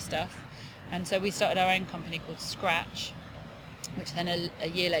try new stuff. And so we started our own company called Scratch, which then a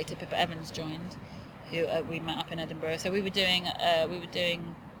year later Pippa Evans joined, who we met up in Edinburgh. So we were doing a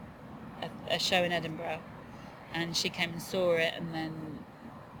show in Edinburgh, and she came and saw it, and then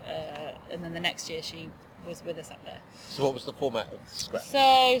and then the next year she was with us up there. So what was the format of Scratch?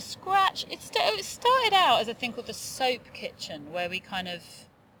 So Scratch, it started out as a thing called the Soap Kitchen, where we kind of...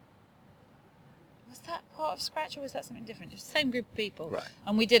 Was that part of Scratch, or was that something different? It was the same group of people. Right.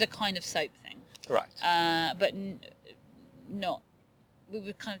 And we did a kind of soap thing. Right. But not... We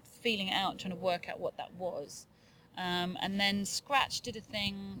were kind of feeling it out, trying to work out what that was. And then Scratch did a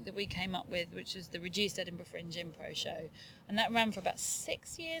thing that we came up with, which is the Reduced Edinburgh Fringe Impro Show. And that ran for about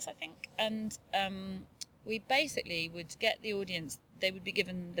 6 years, I think. And we basically would get the audience, they would be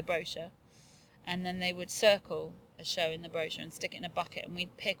given the brochure, and then they would circle a show in the brochure and stick it in a bucket, and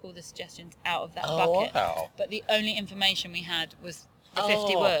we'd pick all the suggestions out of that bucket. Wow. But the only information we had was the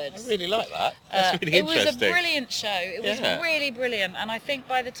 50 words. I really like that. That's really interesting. It was a brilliant show. It was really brilliant, and I think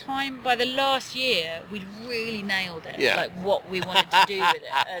by the last year, we'd really nailed it. Yeah. Like what we wanted to do with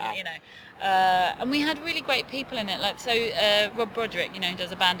it, and you know, and we had really great people in it. Like Rob Broderick, you know, who does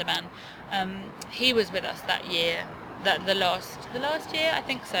Abandaman. He was with us that year. The last year, I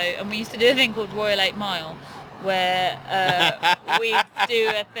think so. And we used to do a thing called Royal 8 Mile, where we'd do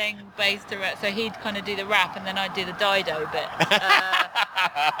a thing based around, so he'd kind of do the rap and then I'd do the Dido bit,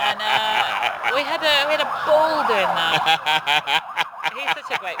 and we had a ball doing that. He's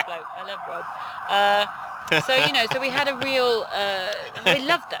such a great bloke. I love Rob. So you know, so we had a real we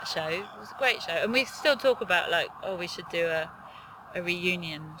loved that show. It was a great show, and we still talk about like, oh, we should do a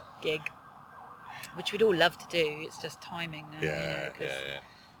reunion gig, which we'd all love to do. It's just timing now. Yeah.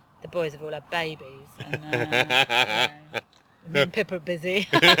 The boys have all had babies, and me and Pippa are busy.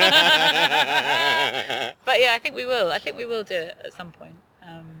 But yeah, I think we will. I think we will do it at some point.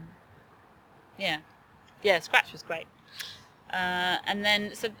 Yeah, Scratch was great. And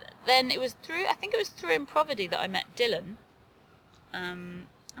then it was through, I think it was through Improvity that I met Dylan. And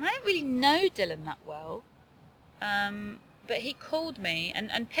I don't really know Dylan that well. But he called me,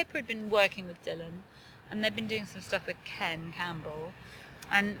 and Pippa had been working with Dylan, and they'd been doing some stuff with Ken Campbell.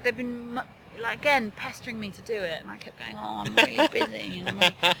 And they've been, like, again, pestering me to do it. And I kept going, oh, I'm really busy.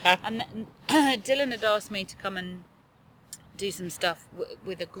 And then Dylan had asked me to come and do some stuff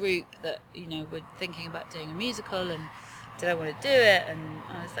with a group that, you know, were thinking about doing a musical. And did I want to do it? And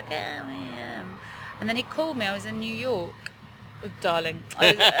I was like, yeah, I am. And then he called me. I was in New York. Oh, darling.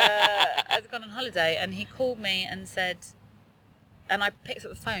 I'd gone on holiday. And he called me and said... And I picked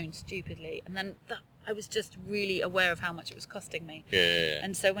up the phone stupidly. And then I was just really aware of how much it was costing me. Yeah.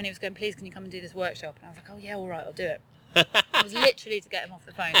 And so when he was going, please, can you come and do this workshop? And I was like, oh yeah, all right, I'll do it. It was literally to get him off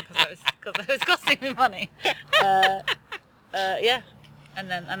the phone because it was costing me money. Yeah.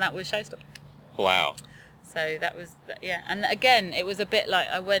 And that was Showstopper. Wow. So that was, yeah. And again, it was a bit like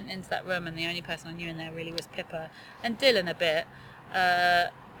I went into that room and the only person I knew in there really was Pippa and Dylan a bit.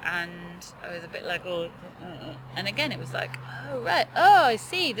 And I was a bit like, oh, and again, it was like, oh, right, oh, I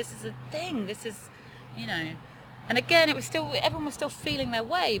see, this is a thing, this is, you know. And again, it was still, everyone was still feeling their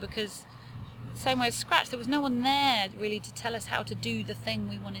way because same way as Scratch, there was no one there really to tell us how to do the thing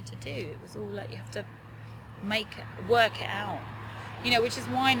we wanted to do. It was all like, you have to work it out. You know, which is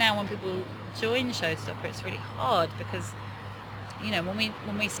why now when people join Showstopper, it's really hard because, you know,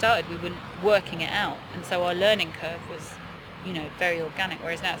 when we started, we weren't working it out. And so our learning curve was, you know, very organic,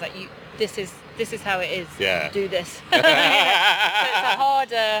 whereas now it's like, this is how it is. Yeah. Do this. You know? So it's a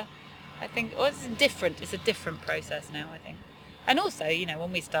harder, I think, or it's different. It's a different process now, I think. And also, you know,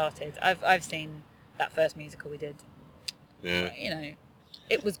 when we started, I've seen that first musical we did. Yeah. You know,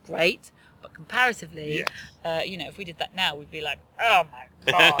 it was great, but comparatively, you know, if we did that now, we'd be like, oh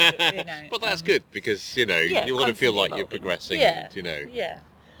my god, you know. Well, that's good because you know you want to feel like you're progressing. Yeah. You know. Yeah.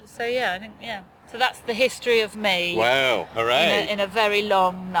 So yeah, I think So that's the history of me. Wow! Hooray! In a very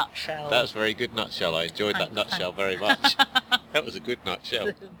long nutshell. That's a very good nutshell. I enjoyed that nutshell very much. That was a good nutshell.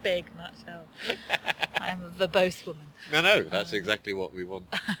 It's a big nutshell. I am a verbose woman. No, that's exactly what we want.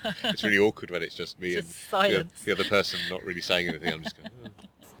 It's really awkward when it's just me Just and silence. the other person not really saying anything. I'm just going.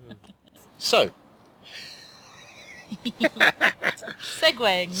 So,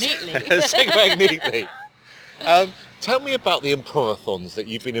 segueing neatly. segueing neatly. Tell me about the improvathons that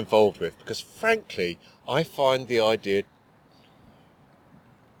you've been involved with, because frankly, I find the idea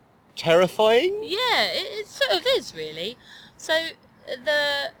terrifying. Yeah, it sort of is really. So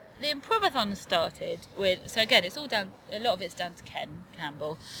the improvathon started with. So again, it's all down. A lot of it's down to Ken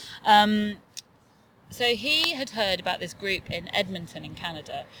Campbell. So he had heard about this group in Edmonton in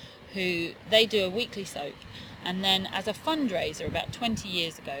Canada, who they do a weekly soap, and then as a fundraiser about 20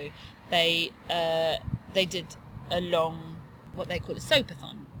 years ago, they did a long, what they call a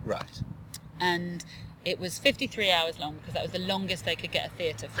soapathon. Right. And it was 53 hours long because that was the longest they could get a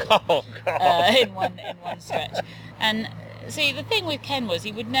theatre for. Oh God. In one stretch. And see, the thing with Ken was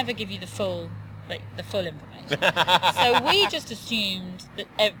he would never give you the full information. So we just assumed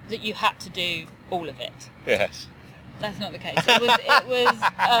that you had to do all of it. Yes. That's not the case. It was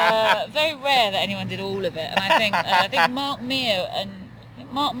very rare that anyone did all of it, and I think Mark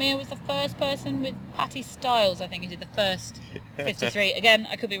Meir was the first person with Patty Styles. I think who did the first 53. Again,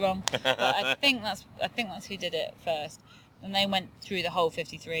 I could be wrong, but I think that's who did it first. And they went through the whole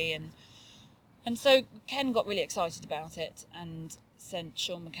 53, and so Ken got really excited about it and sent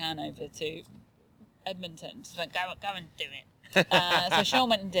Sean McCann over to Edmonton to like, go and do it. So Sean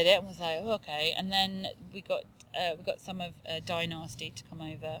went and did it and was like, oh, okay. And then we got some of Dynasty to come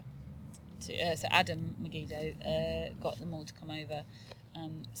over. So Adam Megiddo got them all to come over.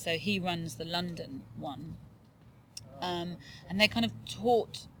 So he runs the London one, and they kind of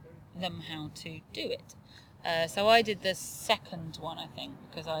taught them how to do it. So I did the second one, I think,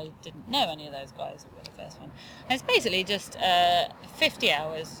 because I didn't know any of those guys who were the first one. And it's basically just 50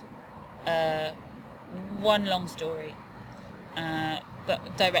 hours, one long story,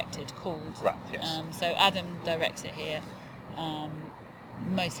 but directed, called. Right, yes. So Adam directs it here,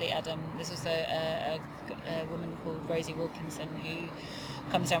 mostly Adam. There's also a woman called Rosie Wilkinson who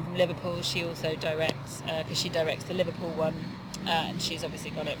comes down from Liverpool. She also directs, because she directs the Liverpool one, and she's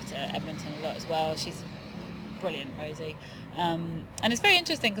obviously gone up to Edmonton a lot as well. She's brilliant, Rosie, and it's very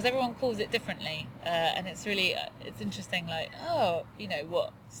interesting because everyone calls it differently, and it's really it's interesting, like, oh, you know,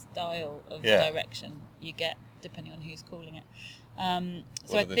 what style of direction you get depending on who's calling it.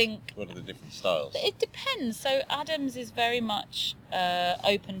 So I think what are the different styles? It depends. So Adams is very much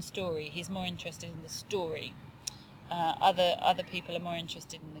open story. He's more interested in the story. Other people are more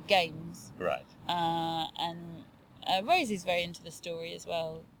interested in the games. Right. And Rosie's very into the story as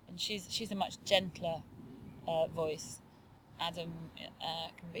well, and she's a much gentler voice. Adam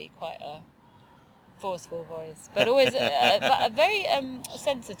can be quite a forceful voice, but always a very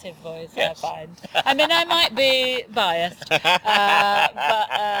sensitive voice. Yes. I find. I mean, I might be biased, but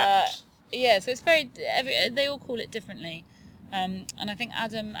yeah. So it's they all call it differently, and I think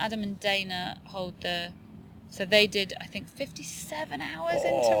Adam and Dana hold the. So they did, I think, 57 hours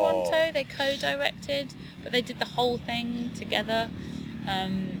in Toronto. They co-directed, but they did the whole thing together.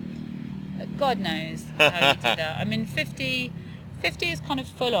 God knows how you do that. I mean, 50 is kind of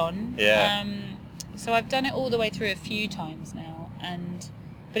full on. Yeah. So I've done it all the way through a few times now,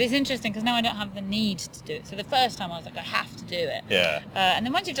 but it's interesting because now I don't have the need to do it. So the first time I was like, I have to do it. Yeah. And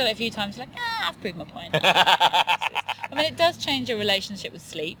then once you've done it a few times, you're like, I've proved my point. I mean, it does change your relationship with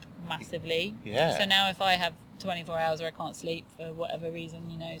sleep massively. Yeah. So now if I have 24 hours where I can't sleep for whatever reason,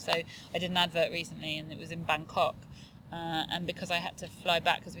 you know, so I did an advert recently and it was in Bangkok. And because I had to fly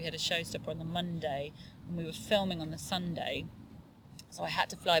back because we had a showstopper on the Monday and we were filming on the Sunday, so I had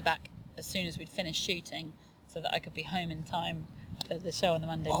to fly back as soon as we'd finished shooting so that I could be home in time for the show on the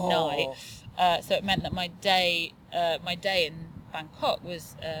Monday night. So it meant that my day in Bangkok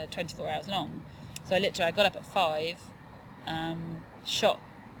was 24 hours long. So I got up at 5, shot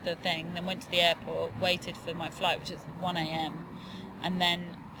the thing, then went to the airport, waited for my flight, which is 1 a.m, and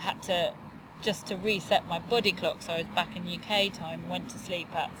then had to just to reset my body clock, so I was back in UK time, went to sleep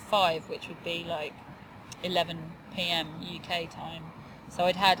at 5, which would be like 11 p.m. UK time. So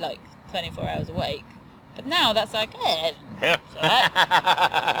I'd had like 24 hours awake. But now that's like, it's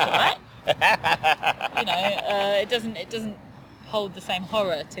alright. You know, it doesn't hold the same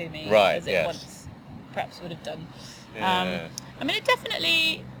horror to me as it once perhaps would have done. Yeah. I mean, it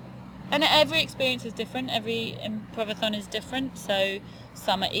definitely, and every experience is different. Every improvathon is different. So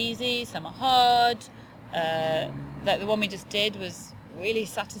some are easy, some are hard. Like the one we just did was really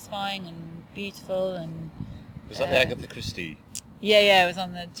satisfying and beautiful. And was that the Agatha Christie? Yeah, it was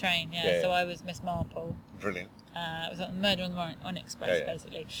on the train. Yeah. So I was Miss Marple. Brilliant. It was on Murder on the Orient Express,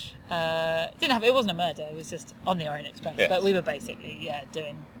 basically. It wasn't a murder. It was just on the Orient Express. Yes. But we were basically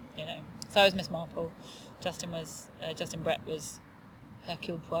doing, you know. So I was Miss Marple. Justin Brett was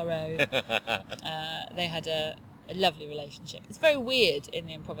Hercule Poirot. They had a lovely relationship. It's very weird in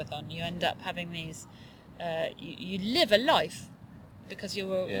the improvathon. You end up having these. You live a life because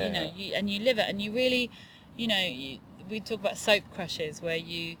you're you live it, and you really, we talk about soap crushes where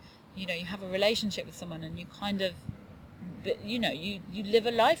you have a relationship with someone and you kind of, you live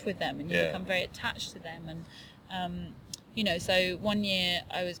a life with them and you become very attached to them, and so one year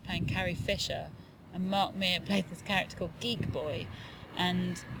I was playing Carrie Fisher and Mark Meir played this character called Geek Boy,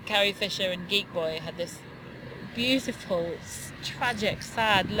 and Carrie Fisher and Geek Boy had this beautiful, tragic,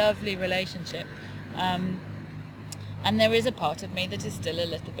 sad, lovely relationship, and there is a part of me that is still a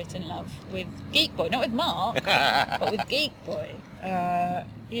little bit in love with Geek Boy, not with Mark, but with Geek Boy, and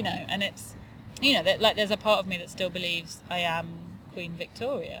you know, that like there's a part of me that still believes I am Queen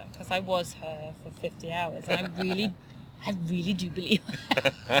Victoria because I was her for 50 hours, and I really do believe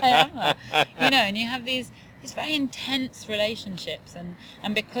I am her. You know, and you have these very intense relationships,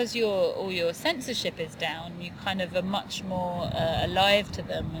 and because all your censorship is down, you kind of are much more alive to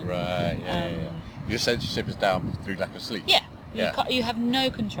them. And, Right. Yeah. Your censorship is down through lack of sleep. Yeah. Yeah. You have no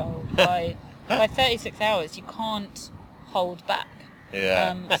control by 36 hours. You can't hold back.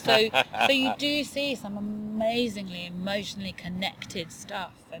 Yeah. So you do see some amazingly emotionally connected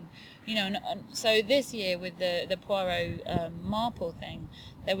stuff, and you know, and so this year with the Poirot Marple thing,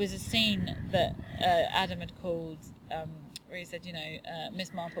 there was a scene that Adam had called where he said, you know,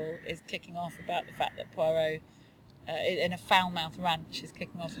 Miss Marple is kicking off about the fact that Poirot, in a foul-mouthed rant, she's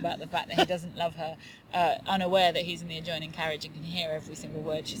kicking off about the fact that he doesn't love her, unaware that he's in the adjoining carriage and can hear every single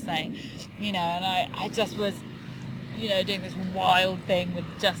word she's saying, you know, and I just was, you know, doing this wild thing with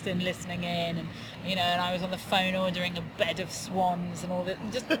Justin listening in, and you know, and I was on the phone ordering a bed of swans and all this,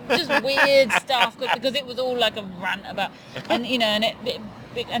 just weird stuff, because it was all like a rant about, and you know, and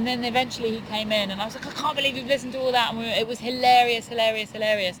and then eventually he came in, and I was like, I can't believe you've listened to all that, and it was hilarious,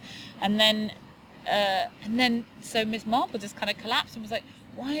 and then so Miss Marple just kind of collapsed and was like,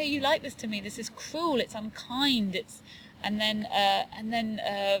 why are you like this to me? This is cruel. It's unkind. And then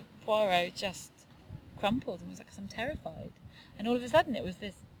Poirot just crumpled and was like, 'cause I'm terrified. And all of a sudden it was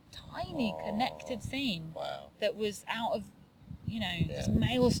this tiny connected scene that was out of, you know, this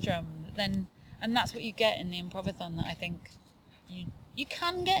maelstrom. And that's what you get in the Improvathon that I think you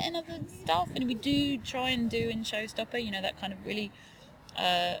can get in other stuff, and we do try and do in Showstopper, you know, that kind of really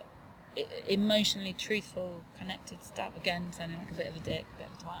emotionally truthful, connected stuff. Again, sounding like a bit of a dick, a bit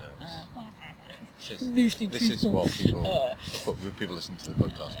of a twat. This is what people listen to the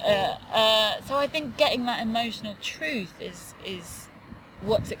podcast. So I think getting that emotional truth is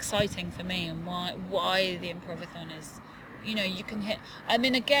what's exciting for me, and why the Improvathon is, you know, you can hit. I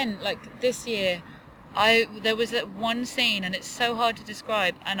mean, again, like this year, there was that one scene, and it's so hard to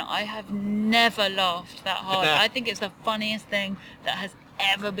describe, and I have never laughed that hard. I think it's the funniest thing that has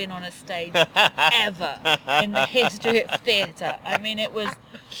ever been on a stage ever in the history of theatre. I mean, it was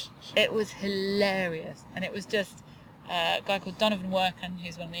hilarious, and it was just a guy called Donovan Workan,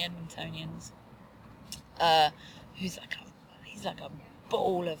 who's one of the Edmontonians, he's like a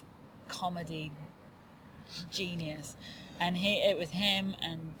ball of comedy genius, and it was him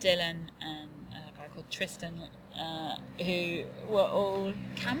and Dylan and a guy called Tristan, who were all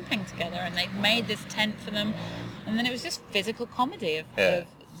camping together, and they'd made this tent for them, and then it was just physical comedy of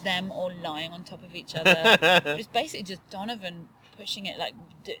them all lying on top of each other. It was basically just Donovan pushing it like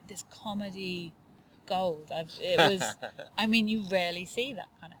this comedy gold. It was, I mean, you rarely see that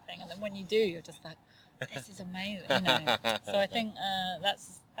kind of thing, and then when you do, you're just like, this is amazing, you know. So I think that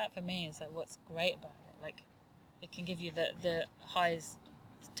for me is like what's great about it. Like, it can give you the highs,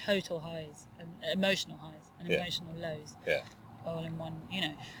 total highs, and emotional highs and emotional lows, all in one, you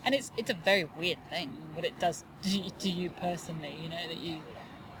know. And it's a very weird thing what it does to you personally, you know, that you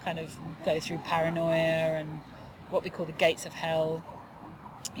kind of go through paranoia and what we call the gates of hell,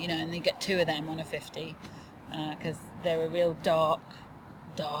 you know, and you get two of them on a 50, because they're a real dark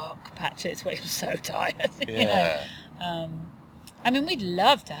patches where you're so tired, you know. I mean, we'd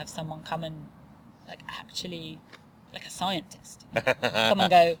love to have someone come and like actually, like a scientist, come and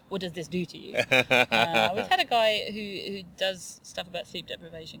go, what does this do to you? We've had a guy who does stuff about sleep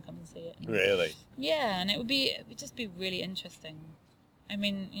deprivation come and see it. Really? Yeah, and it would just be really interesting. I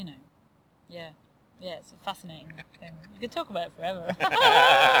mean, you know, yeah, it's a fascinating thing. You could talk about it forever.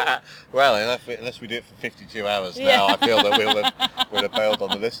 Well, unless we do it for 52 hours now, I feel that we'll have bailed on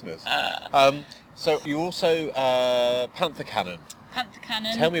the listeners. So you also Panther Cannon. Panther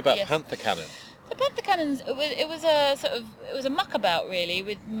Cannon. Tell me about yes. Panther Cannon. The Panther Cannons, it was a muckabout really,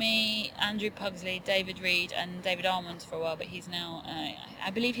 with me, Andrew Pugsley, David Reed and David Almond for a while, but he's now, I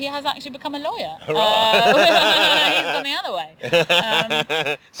believe he has actually become a lawyer. He's gone the other way.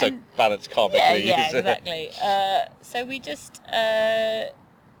 So balance karmically. Yeah, exactly. So we just,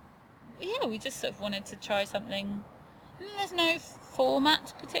 we just sort of wanted to try something. There's no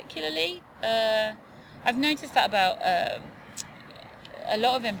format particularly. I've noticed that about a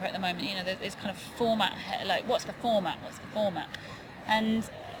lot of improv at the moment, you know, there's kind of format, like what's the format, and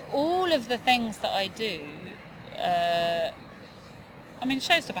all of the things that I do, I mean,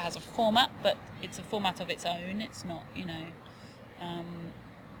 Showstopper has a format, but it's a format of its own, it's not, you know,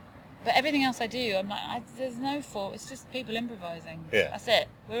 but everything else I do, I'm like, there's no form, it's just people improvising. That's it,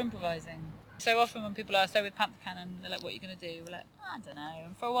 we're improvising. So often when people ask, so with Panther Cannon, they're like, what are you going to do? We're like, I don't know.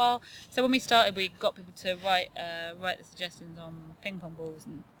 And for a while, so when we started, we got people to write the suggestions on ping pong balls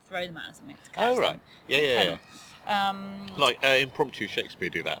and throw them at something to catch Oh, right. them. Yeah. Um, Like impromptu Shakespeare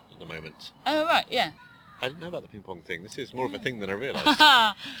do that at the moment. oh right, yeah. I didn't know about the ping pong thing. This is more of a thing than I realised.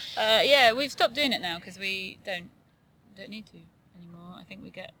 Yeah, we've stopped doing it now because we don't need to anymore. I think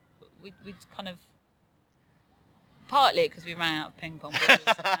we kind of partly because we ran out of ping pong balls.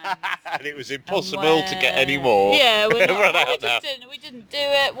 And it was impossible to get any more. Yeah, Run out now. we didn't do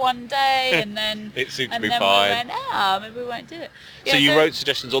it one day, and then It seemed to and be then fine. we went, maybe we won't do it. So Yeah, you wrote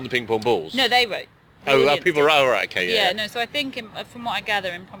suggestions on the ping pong balls? No, they wrote. The Oh, audience people did. wrote. Oh, right, okay, yeah. Yeah, no. So I think, from what I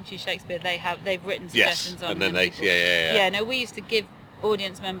gather, Impromptu Shakespeare, they've written Yes, suggestions on. and then people. yeah. Yeah, no, we used to give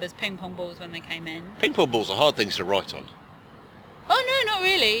audience members ping pong balls when they came in. Ping pong balls are hard things to write on. Oh no, not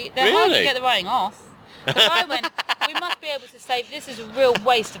really. They're hard to Really? get the writing off. So I went, we must be able to save. This is a real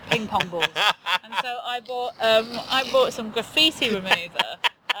waste of ping pong balls. And so I bought some graffiti remover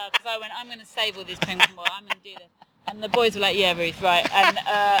because I went, I'm going to save all these ping pong balls. I'm going to do this. And the boys were like, yeah, Ruth, right.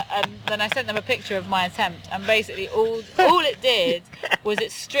 And then I sent them a picture of my attempt, and basically all it did was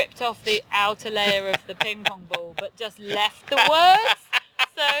it stripped off the outer layer of the ping pong ball, but just left the words.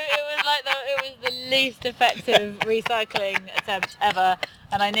 So it was like it was the least effective recycling attempt ever,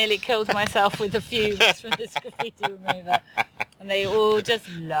 and I nearly killed myself with the fumes from this graffiti remover, and they all just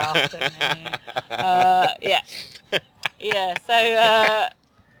laughed at me. So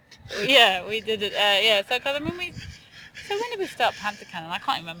we did it. So because so when did we start Panther Cannon? I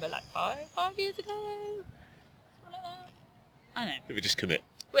can't remember. Like 5 years ago. Something like that. I don't know. Did we just commit?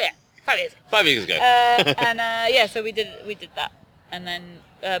 Well, yeah, 5 years. 5 years ago. So we did that. And then,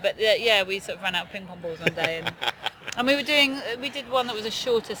 we sort of ran out of ping pong balls one day, and we did one that was a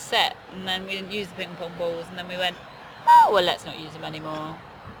shorter set, and then we didn't use the ping pong balls, and then we went, oh well, let's not use them anymore.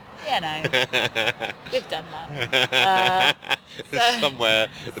 Yeah, no, we've done that. Somewhere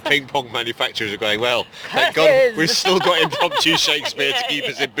the ping pong manufacturers are going, well, thank God we've still got Impromptu Shakespeare to keep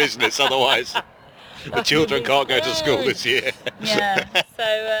us in business, otherwise the children can't go to school this year. Yeah.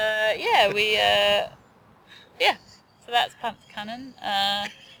 So that's Panther Cannon. I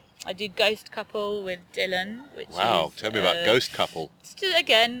do Ghost Couple with Dylan, which Wow, is, tell me about Ghost Couple.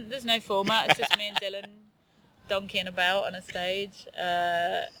 Again, there's no format. It's just me and Dylan donkeying about on a stage.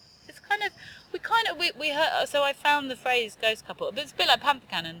 It's kind of we heard. So I found the phrase Ghost Couple, but it's a bit like Panther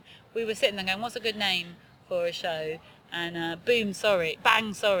Cannon. We were sitting there going, "What's a good name for a show?" And Bang Sorry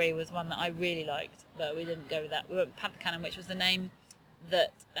was one that I really liked, but we didn't go with that. We went with Panther Cannon, which was the name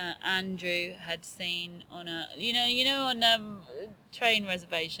that Andrew had seen on on train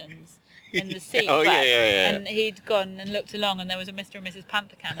reservations in the seat Oh, back, yeah. and he'd gone and looked along, and there was a Mr. and Mrs.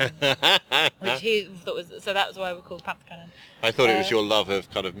 Panther Cannon, which he thought was, so that was why we're called Panther Cannon. I thought it was your love of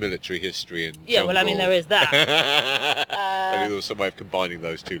kind of military history and Yeah, well, I mean, jungle. there is that. Maybe there was some way of combining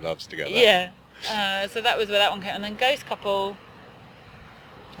those two loves together. Yeah. So that was where that one came, and then Ghost Couple.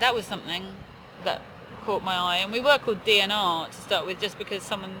 That was something that caught my eye, and we were called DNR to start with, just because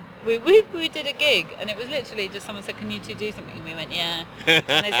we did a gig, and it was literally just someone said, "Can you two do something?" And we went, "Yeah."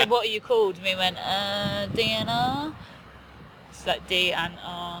 And they said, "What are you called?" And we went, DNR. It's like D and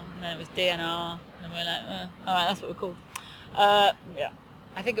R, and then it was DNR, and we were like, all right, that's what we're called. Yeah.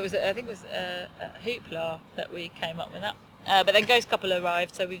 I think it was Hoopla that we came up with that. But then Ghost Couple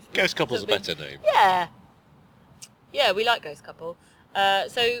arrived, so we've... Ghost Couple's a sort of better name. Yeah. Yeah, we like Ghost Couple.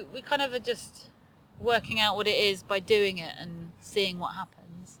 So we kind of are just working out what it is by doing it and seeing what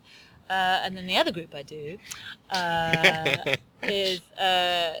happens. And then the other group I do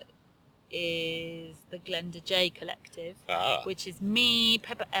is the Glenda J Collective, which is me,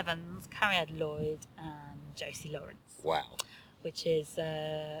 Pepper Evans, Carrie Lloyd, and Josie Lawrence. Wow. Which is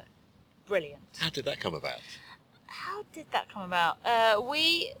brilliant. How did that come about? How did that come about?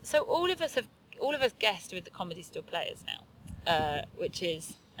 All of us guest with the Comedy Store Players now, which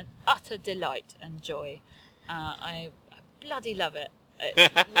is an utter delight and joy. I bloody love it.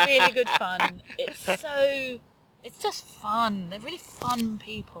 It's really good fun. It's just fun. They're really fun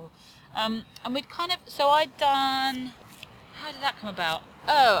people. And we'd kind of, I'd done, how did that come about?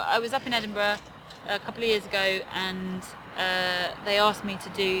 Oh, I was up in Edinburgh a couple of years ago, and they asked me to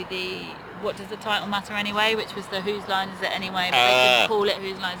do the What Does the Title Matter Anyway, which was the Whose Line Is It Anyway, but they didn't call it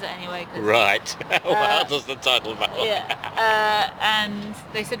Whose Line Is It Anyway. Right. How does the title matter? Yeah. And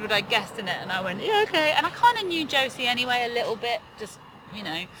they said, would I guest in it? And I went, yeah, okay. And I kind of knew Josie anyway a little bit, just,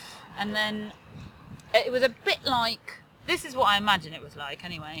 and then it was a bit like, this is what I imagine it was like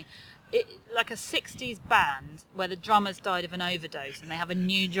anyway, like a 60s band where the drummer's died of an overdose and they have a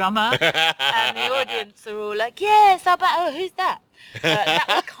new drummer and the audience are all like, yes, who's that? That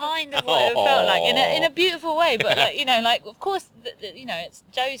was kind of what it felt like in a beautiful way, but of course, it's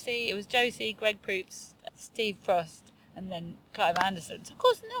Josie, it was Josie, Greg Proops, Steve Frost, and then Clive Anderson. So of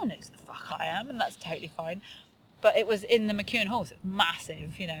course, no one knows who the fuck I am, and that's totally fine. But it was in the McEwan Hall, so it's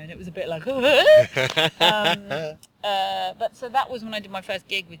massive, you know, and it was a bit like, but so that was when I did my first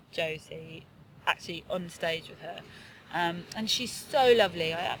gig with Josie, actually on stage with her. And she's so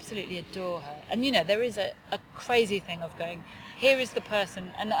lovely. I absolutely adore her. And, you know, there is a crazy thing of going, here is the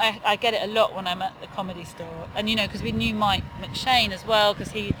person, and I get it a lot when I'm at the Comedy Store. And, you know, because we knew Mike McShane as well,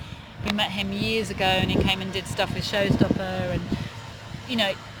 because we met him years ago, and he came and did stuff with Showstopper. And, you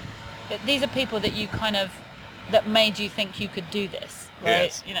know, these are people that you kind of, that made you think you could do this, right?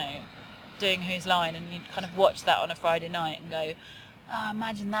 Yes. You know, doing Whose Line, and you kind of watch that on a Friday night and go, oh,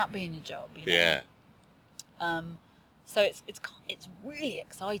 imagine that being your job, you know? Yeah. So it's really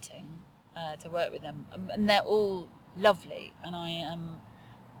exciting to work with them, and they're all lovely, and I am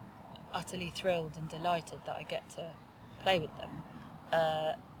utterly thrilled and delighted that I get to play with them.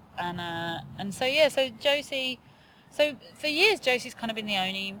 And so yeah, so Josie, so for years Josie's kind of been the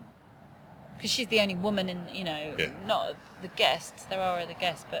only, because she's the only woman in, you know, not the guests. There are other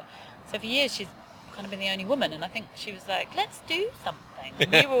guests, but so for years she's kind of been the only woman, and I think she was like, let's do something. And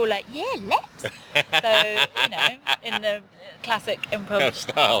we were all like, yeah, let's. So, you know, in the classic improv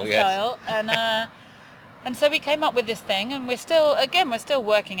style, yes. And so we came up with this thing, and we're still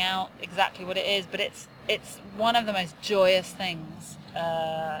working out exactly what it is, but it's one of the most joyous things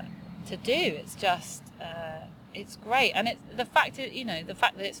to do. It's just it's great, and it's the fact that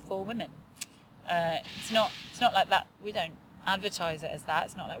it's for women. It's not like that. We don't advertise it as that.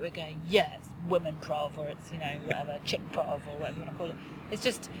 It's not like we're going, yeah, it's women prov, or it's, you know, whatever, chick prov, or whatever you want to call it.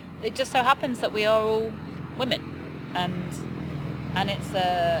 It just so happens that we are all women, and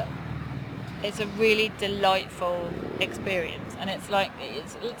it's a really delightful experience, and it's like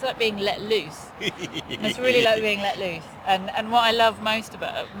being let loose. And it's really like being let loose, and what I love most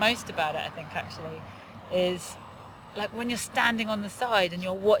about it, I think, actually, is like when you're standing on the side and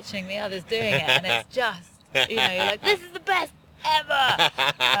you're watching the others doing it, and it's just, you know, you're like, this is the best ever.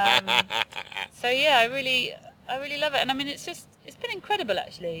 So yeah, I really love it, and I mean, it's been incredible,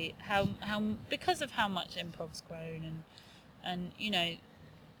 actually, how because of how much improv's grown, and you know,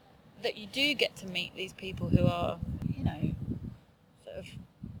 that you do get to meet these people who are, you know, sort of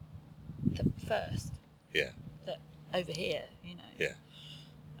the first. Yeah. That over here, you know. Yeah.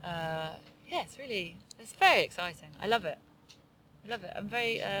 Yeah, it's very exciting. I love it. I'm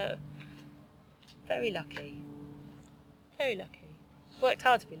very lucky. Very lucky. Worked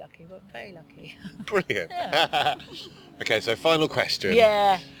hard to be lucky, but very lucky. Brilliant. Yeah. Okay, so final question.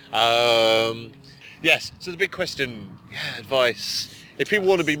 Yeah. Yes. So the big question, advice. If people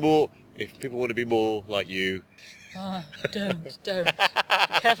want to be more like you. Don't. Be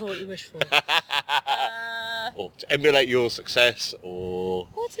careful what you wish for. Or to emulate your success, or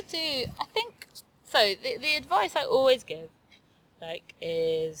What to do? I think so. The advice I always give, like,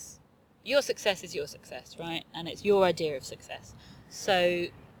 is your success is your success, right? And it's your idea of success. So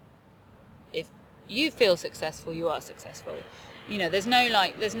if you feel successful, you are successful. You know, there's no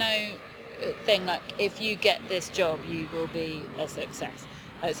thing like, if you get this job, you will be a success.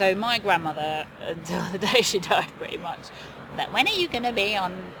 So my grandmother, until the day she died, pretty much, that when are you going to be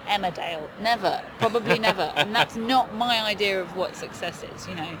on Emmerdale? Never, probably never. And that's not my idea of what success is,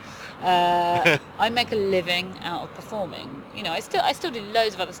 you know. I make a living out of performing. You know, I still do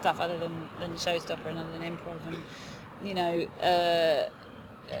loads of other stuff other than Showstopper and other than improv, and, you know,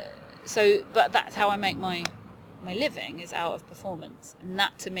 but that's how I make my living, is out of performance, and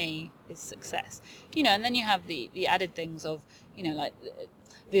that to me is success. You know, and then you have the added things of, you know, like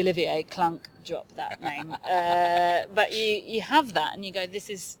the Olivier Clunk, drop that name, but you have that, and you go, this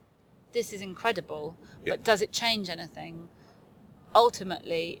is incredible. Yep. But does it change anything?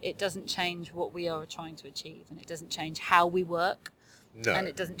 Ultimately, it doesn't change what we are trying to achieve, and it doesn't change how we work. No. And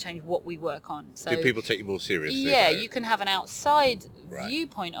it doesn't change what we work on. So do people take you more seriously? Yeah, you can have an outside Right.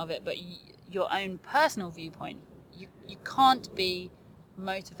 viewpoint of it, but your own personal viewpoint, you can't be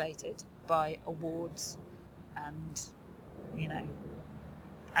motivated by awards and, you know,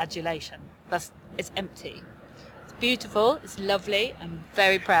 adulation. It's empty. It's beautiful. It's lovely. I'm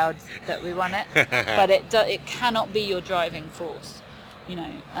very proud that we won it, but it cannot be your driving force, you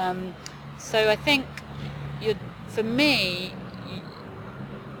know. So I think for me,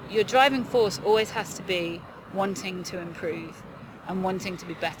 your driving force always has to be wanting to improve and wanting to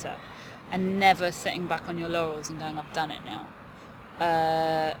be better, and never sitting back on your laurels and going, I've done it now.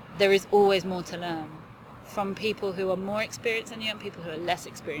 There is always more to learn from people who are more experienced than you and people who are less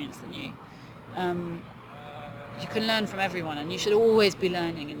experienced than you. You can learn from everyone, and you should always be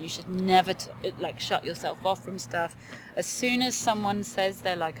learning, and you should never shut yourself off from stuff. As soon as someone says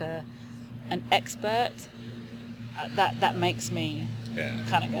they're like an expert, that makes me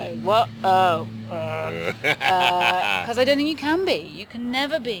kind of go, what? Oh, because I don't think you can be. You can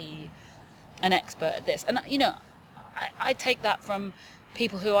never be an expert at this. And I take that from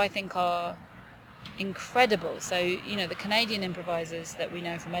people who I think are incredible. So the Canadian improvisers that we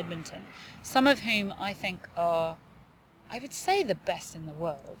know from Edmonton, some of whom I think are, I would say, the best in the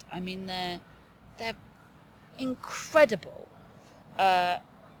world. I mean, they're incredible, and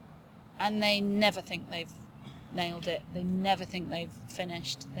they never think they've nailed it. They never think they've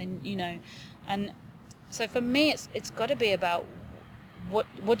finished. And so for me, it's got to be about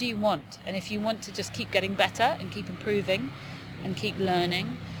what do you want, and if you want to just keep getting better and keep improving, and keep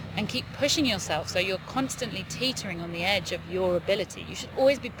learning, and keep pushing yourself, so you're constantly teetering on the edge of your ability. You should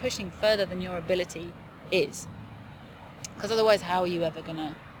always be pushing further than your ability is, because otherwise, how are you ever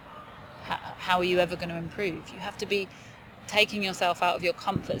gonna improve? You have to be taking yourself out of your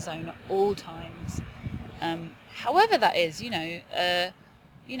comfort zone at all times, however that is.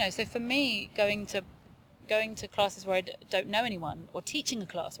 So for me, going to classes where I don't know anyone, or teaching a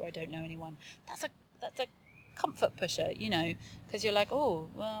class where I don't know anyone, that's a comfort pusher, because you're like, oh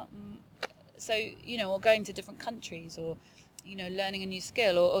well, or going to different countries, or learning a new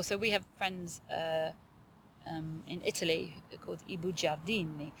skill, or so we have friends in Italy called I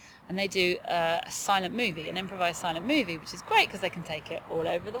Bugiardini, and they do a silent movie, an improvised silent movie, which is great because they can take it all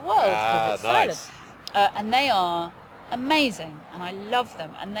over the world because it's nice. silent, and they are amazing, and I love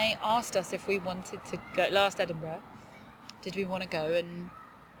them. And they asked us if we wanted to go last Edinburgh. Did we want to go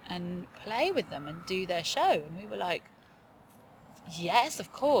and play with them and do their show? And we were like, yes,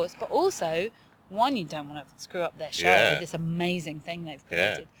 of course. But also, one, you don't want to screw up their show, this amazing thing they've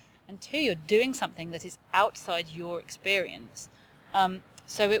created. And two, you're doing something that is outside your experience.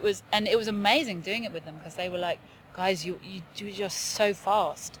 So it was amazing doing it with them, because they were like, guys, you're so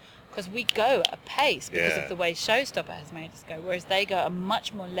fast. Because we go at a pace because of the way Showstopper has made us go, whereas they go at a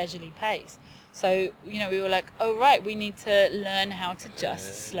much more leisurely pace. So, we were like, oh, right, we need to learn how to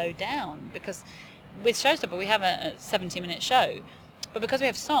just slow down. Because with Showstopper, we have a 70-minute show. But because we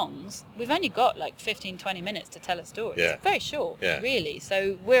have songs, we've only got like 15, 20 minutes to tell a story. Yeah. It's very short, really.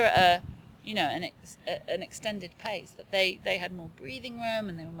 So we're at an extended pace. That they had more breathing room,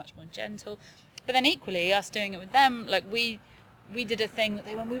 and they were much more gentle. But then equally, us doing it with them, like we did a thing that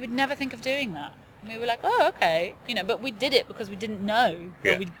we would never think of doing that. And we were like, oh, okay. But we did it because we didn't know.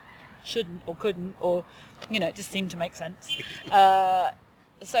 Or we shouldn't or couldn't, or, it just seemed to make sense.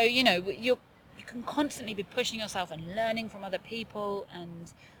 So, you can constantly be pushing yourself and learning from other people.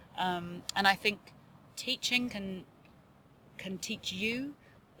 And I think teaching can teach you.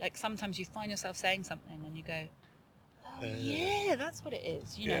 Like sometimes you find yourself saying something and you go, oh, yeah, that's what it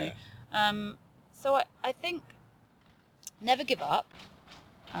is, So I think never give up.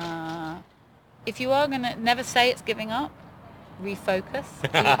 If you are going to never say it's giving up, refocus. You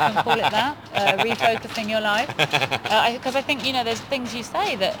can call it that. Refocusing your life. Because I think, there's things you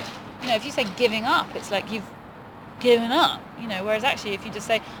say that, if you say giving up, it's like you've given up, whereas actually if you just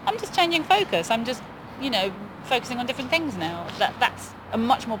say, I'm just changing focus, I'm just, focusing on different things now, that's a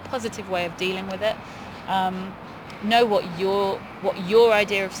much more positive way of dealing with it. Know what your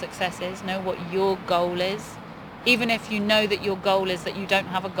idea of success is, know what your goal is. Even if you know that your goal is that you don't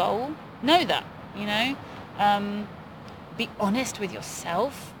have a goal, know that, be honest with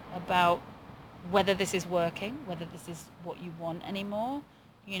yourself about whether this is working, whether this is what you want anymore,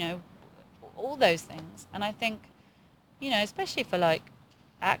 all those things. And I think, especially for like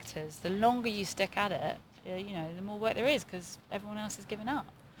actors, the longer you stick at it, the more work there is, because everyone else is giving up.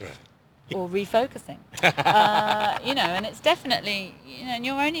 Right. Or refocusing. And it's definitely, and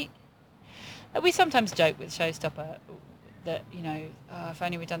you're only... We sometimes joke with Showstopper that, if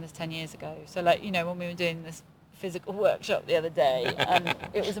only we'd done this 10 years ago. So, like, when we were doing this physical workshop the other day, and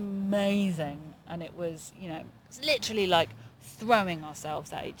it was amazing. And it was, it's literally like throwing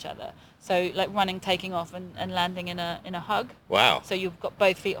ourselves at each other. So, like running, taking off, and landing in a hug. Wow. So you've got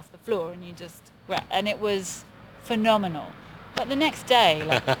both feet off the floor, and you just... And it was phenomenal. But the next day,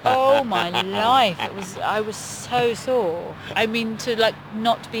 like, oh my life, I was so sore. I mean, to like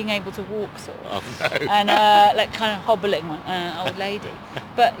not being able to walk sore. Oh, no. And like kind of hobbling, old lady.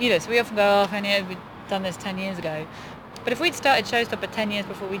 But, so we often go, oh, if only we'd done this 10 years ago. But if we'd started Showstopper 10 years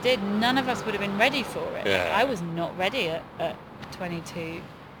before we did, none of us would have been ready for it. Yeah. I was not ready at 22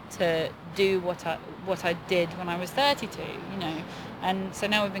 to do what I did when I was 32, And so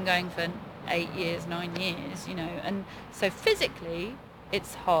now we've been going for 8 years, 9 years, and so physically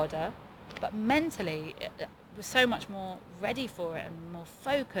it's harder, but mentally we're so much more ready for it and more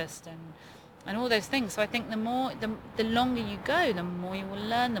focused, and all those things. So I think the longer you go, the more you will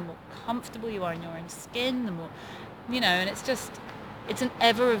learn, the more comfortable you are in your own skin, the more, and it's an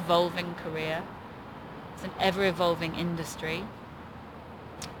ever-evolving career. It's an ever-evolving industry.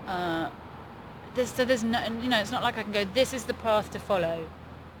 There's no, it's not like I can go, this is the path to follow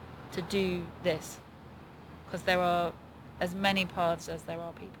to do this, because there are as many paths as there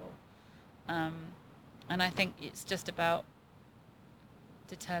are people. And I think it's just about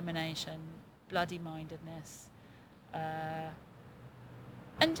determination, bloody-mindedness, and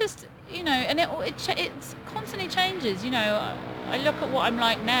just, and it constantly changes. I look at what I'm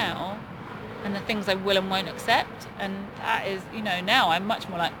like now and the things I will and won't accept, and that is, now I'm much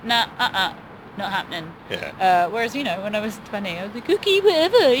more like, nah, not happening. Yeah. Whereas, when I was 20, I was like, okay,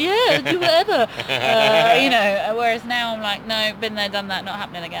 whatever, yeah, do whatever. Whereas now I'm like, no, been there, done that, not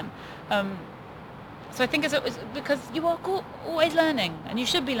happening again. So I think it's because you are always learning, and you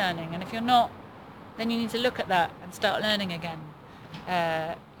should be learning, and if you're not, then you need to look at that and start learning again.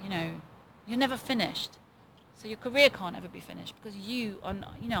 You're never finished. So your career can't ever be finished, because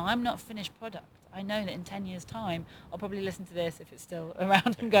I'm not a finished product. I know that in 10 years' time, I'll probably listen to this, if it's still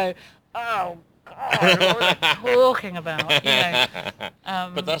around, and go, oh, God, what are they talking about?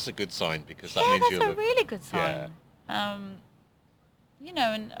 But that's a good sign, because that means that's a really good sign.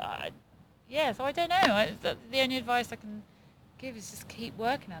 So I don't know. The only advice I can give is just keep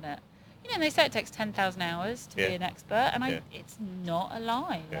working at it. They say it takes 10,000 hours to be an expert, and it's not a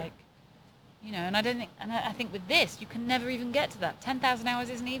lie. Yeah. And I don't think, and I think with this, you can never even get to that. 10,000 hours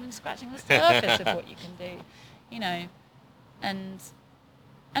isn't even scratching the surface of what you can do, and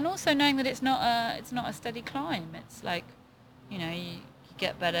also knowing that it's not a steady climb. It's like, you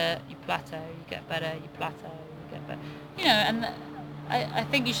get better, you plateau, you get better, you plateau, you get better, and I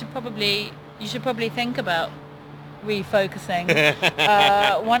think you should probably think about refocusing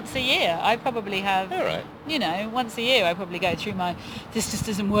once a year. I probably have, all right. Once a year I probably go through this just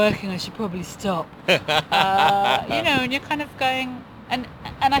isn't working, I should probably stop. And you're kind of going, and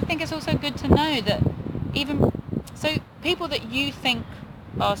I think it's also good to know that so people that you think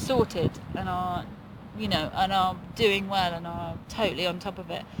are sorted and are, and are doing well and are totally on top of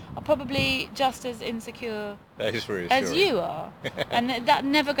it, are probably just as insecure as you are. And that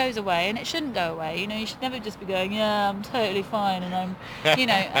never goes away, and it shouldn't go away. You should never just be going, yeah, I'm totally fine, and I'm,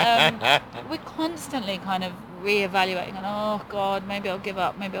 we're constantly kind of reevaluating, and oh God, maybe I'll give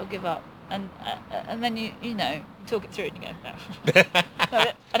up, and then you talk it through and you go, no,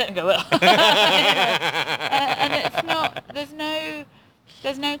 I don't think I will. And it's not,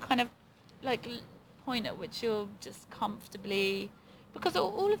 there's no kind of like point at which you're just comfortably, because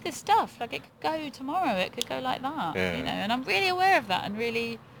all of this stuff, like, it could go tomorrow, it could go like that, and I'm really aware of that, and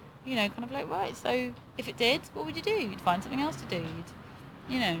really, kind of like, right, so if it did, what would you do? You'd find something else to do,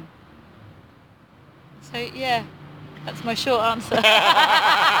 so yeah, that's my short answer.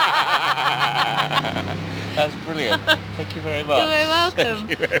 That's brilliant. Thank you very much. You're very welcome. Thank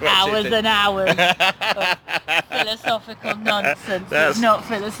you very much. Hours and hours of philosophical nonsense. It's not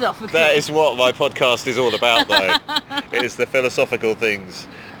philosophical. That is what my podcast is all about, though. It is the philosophical things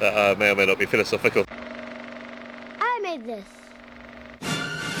that may or may not be philosophical. I made this.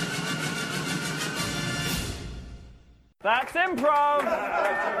 That's improv!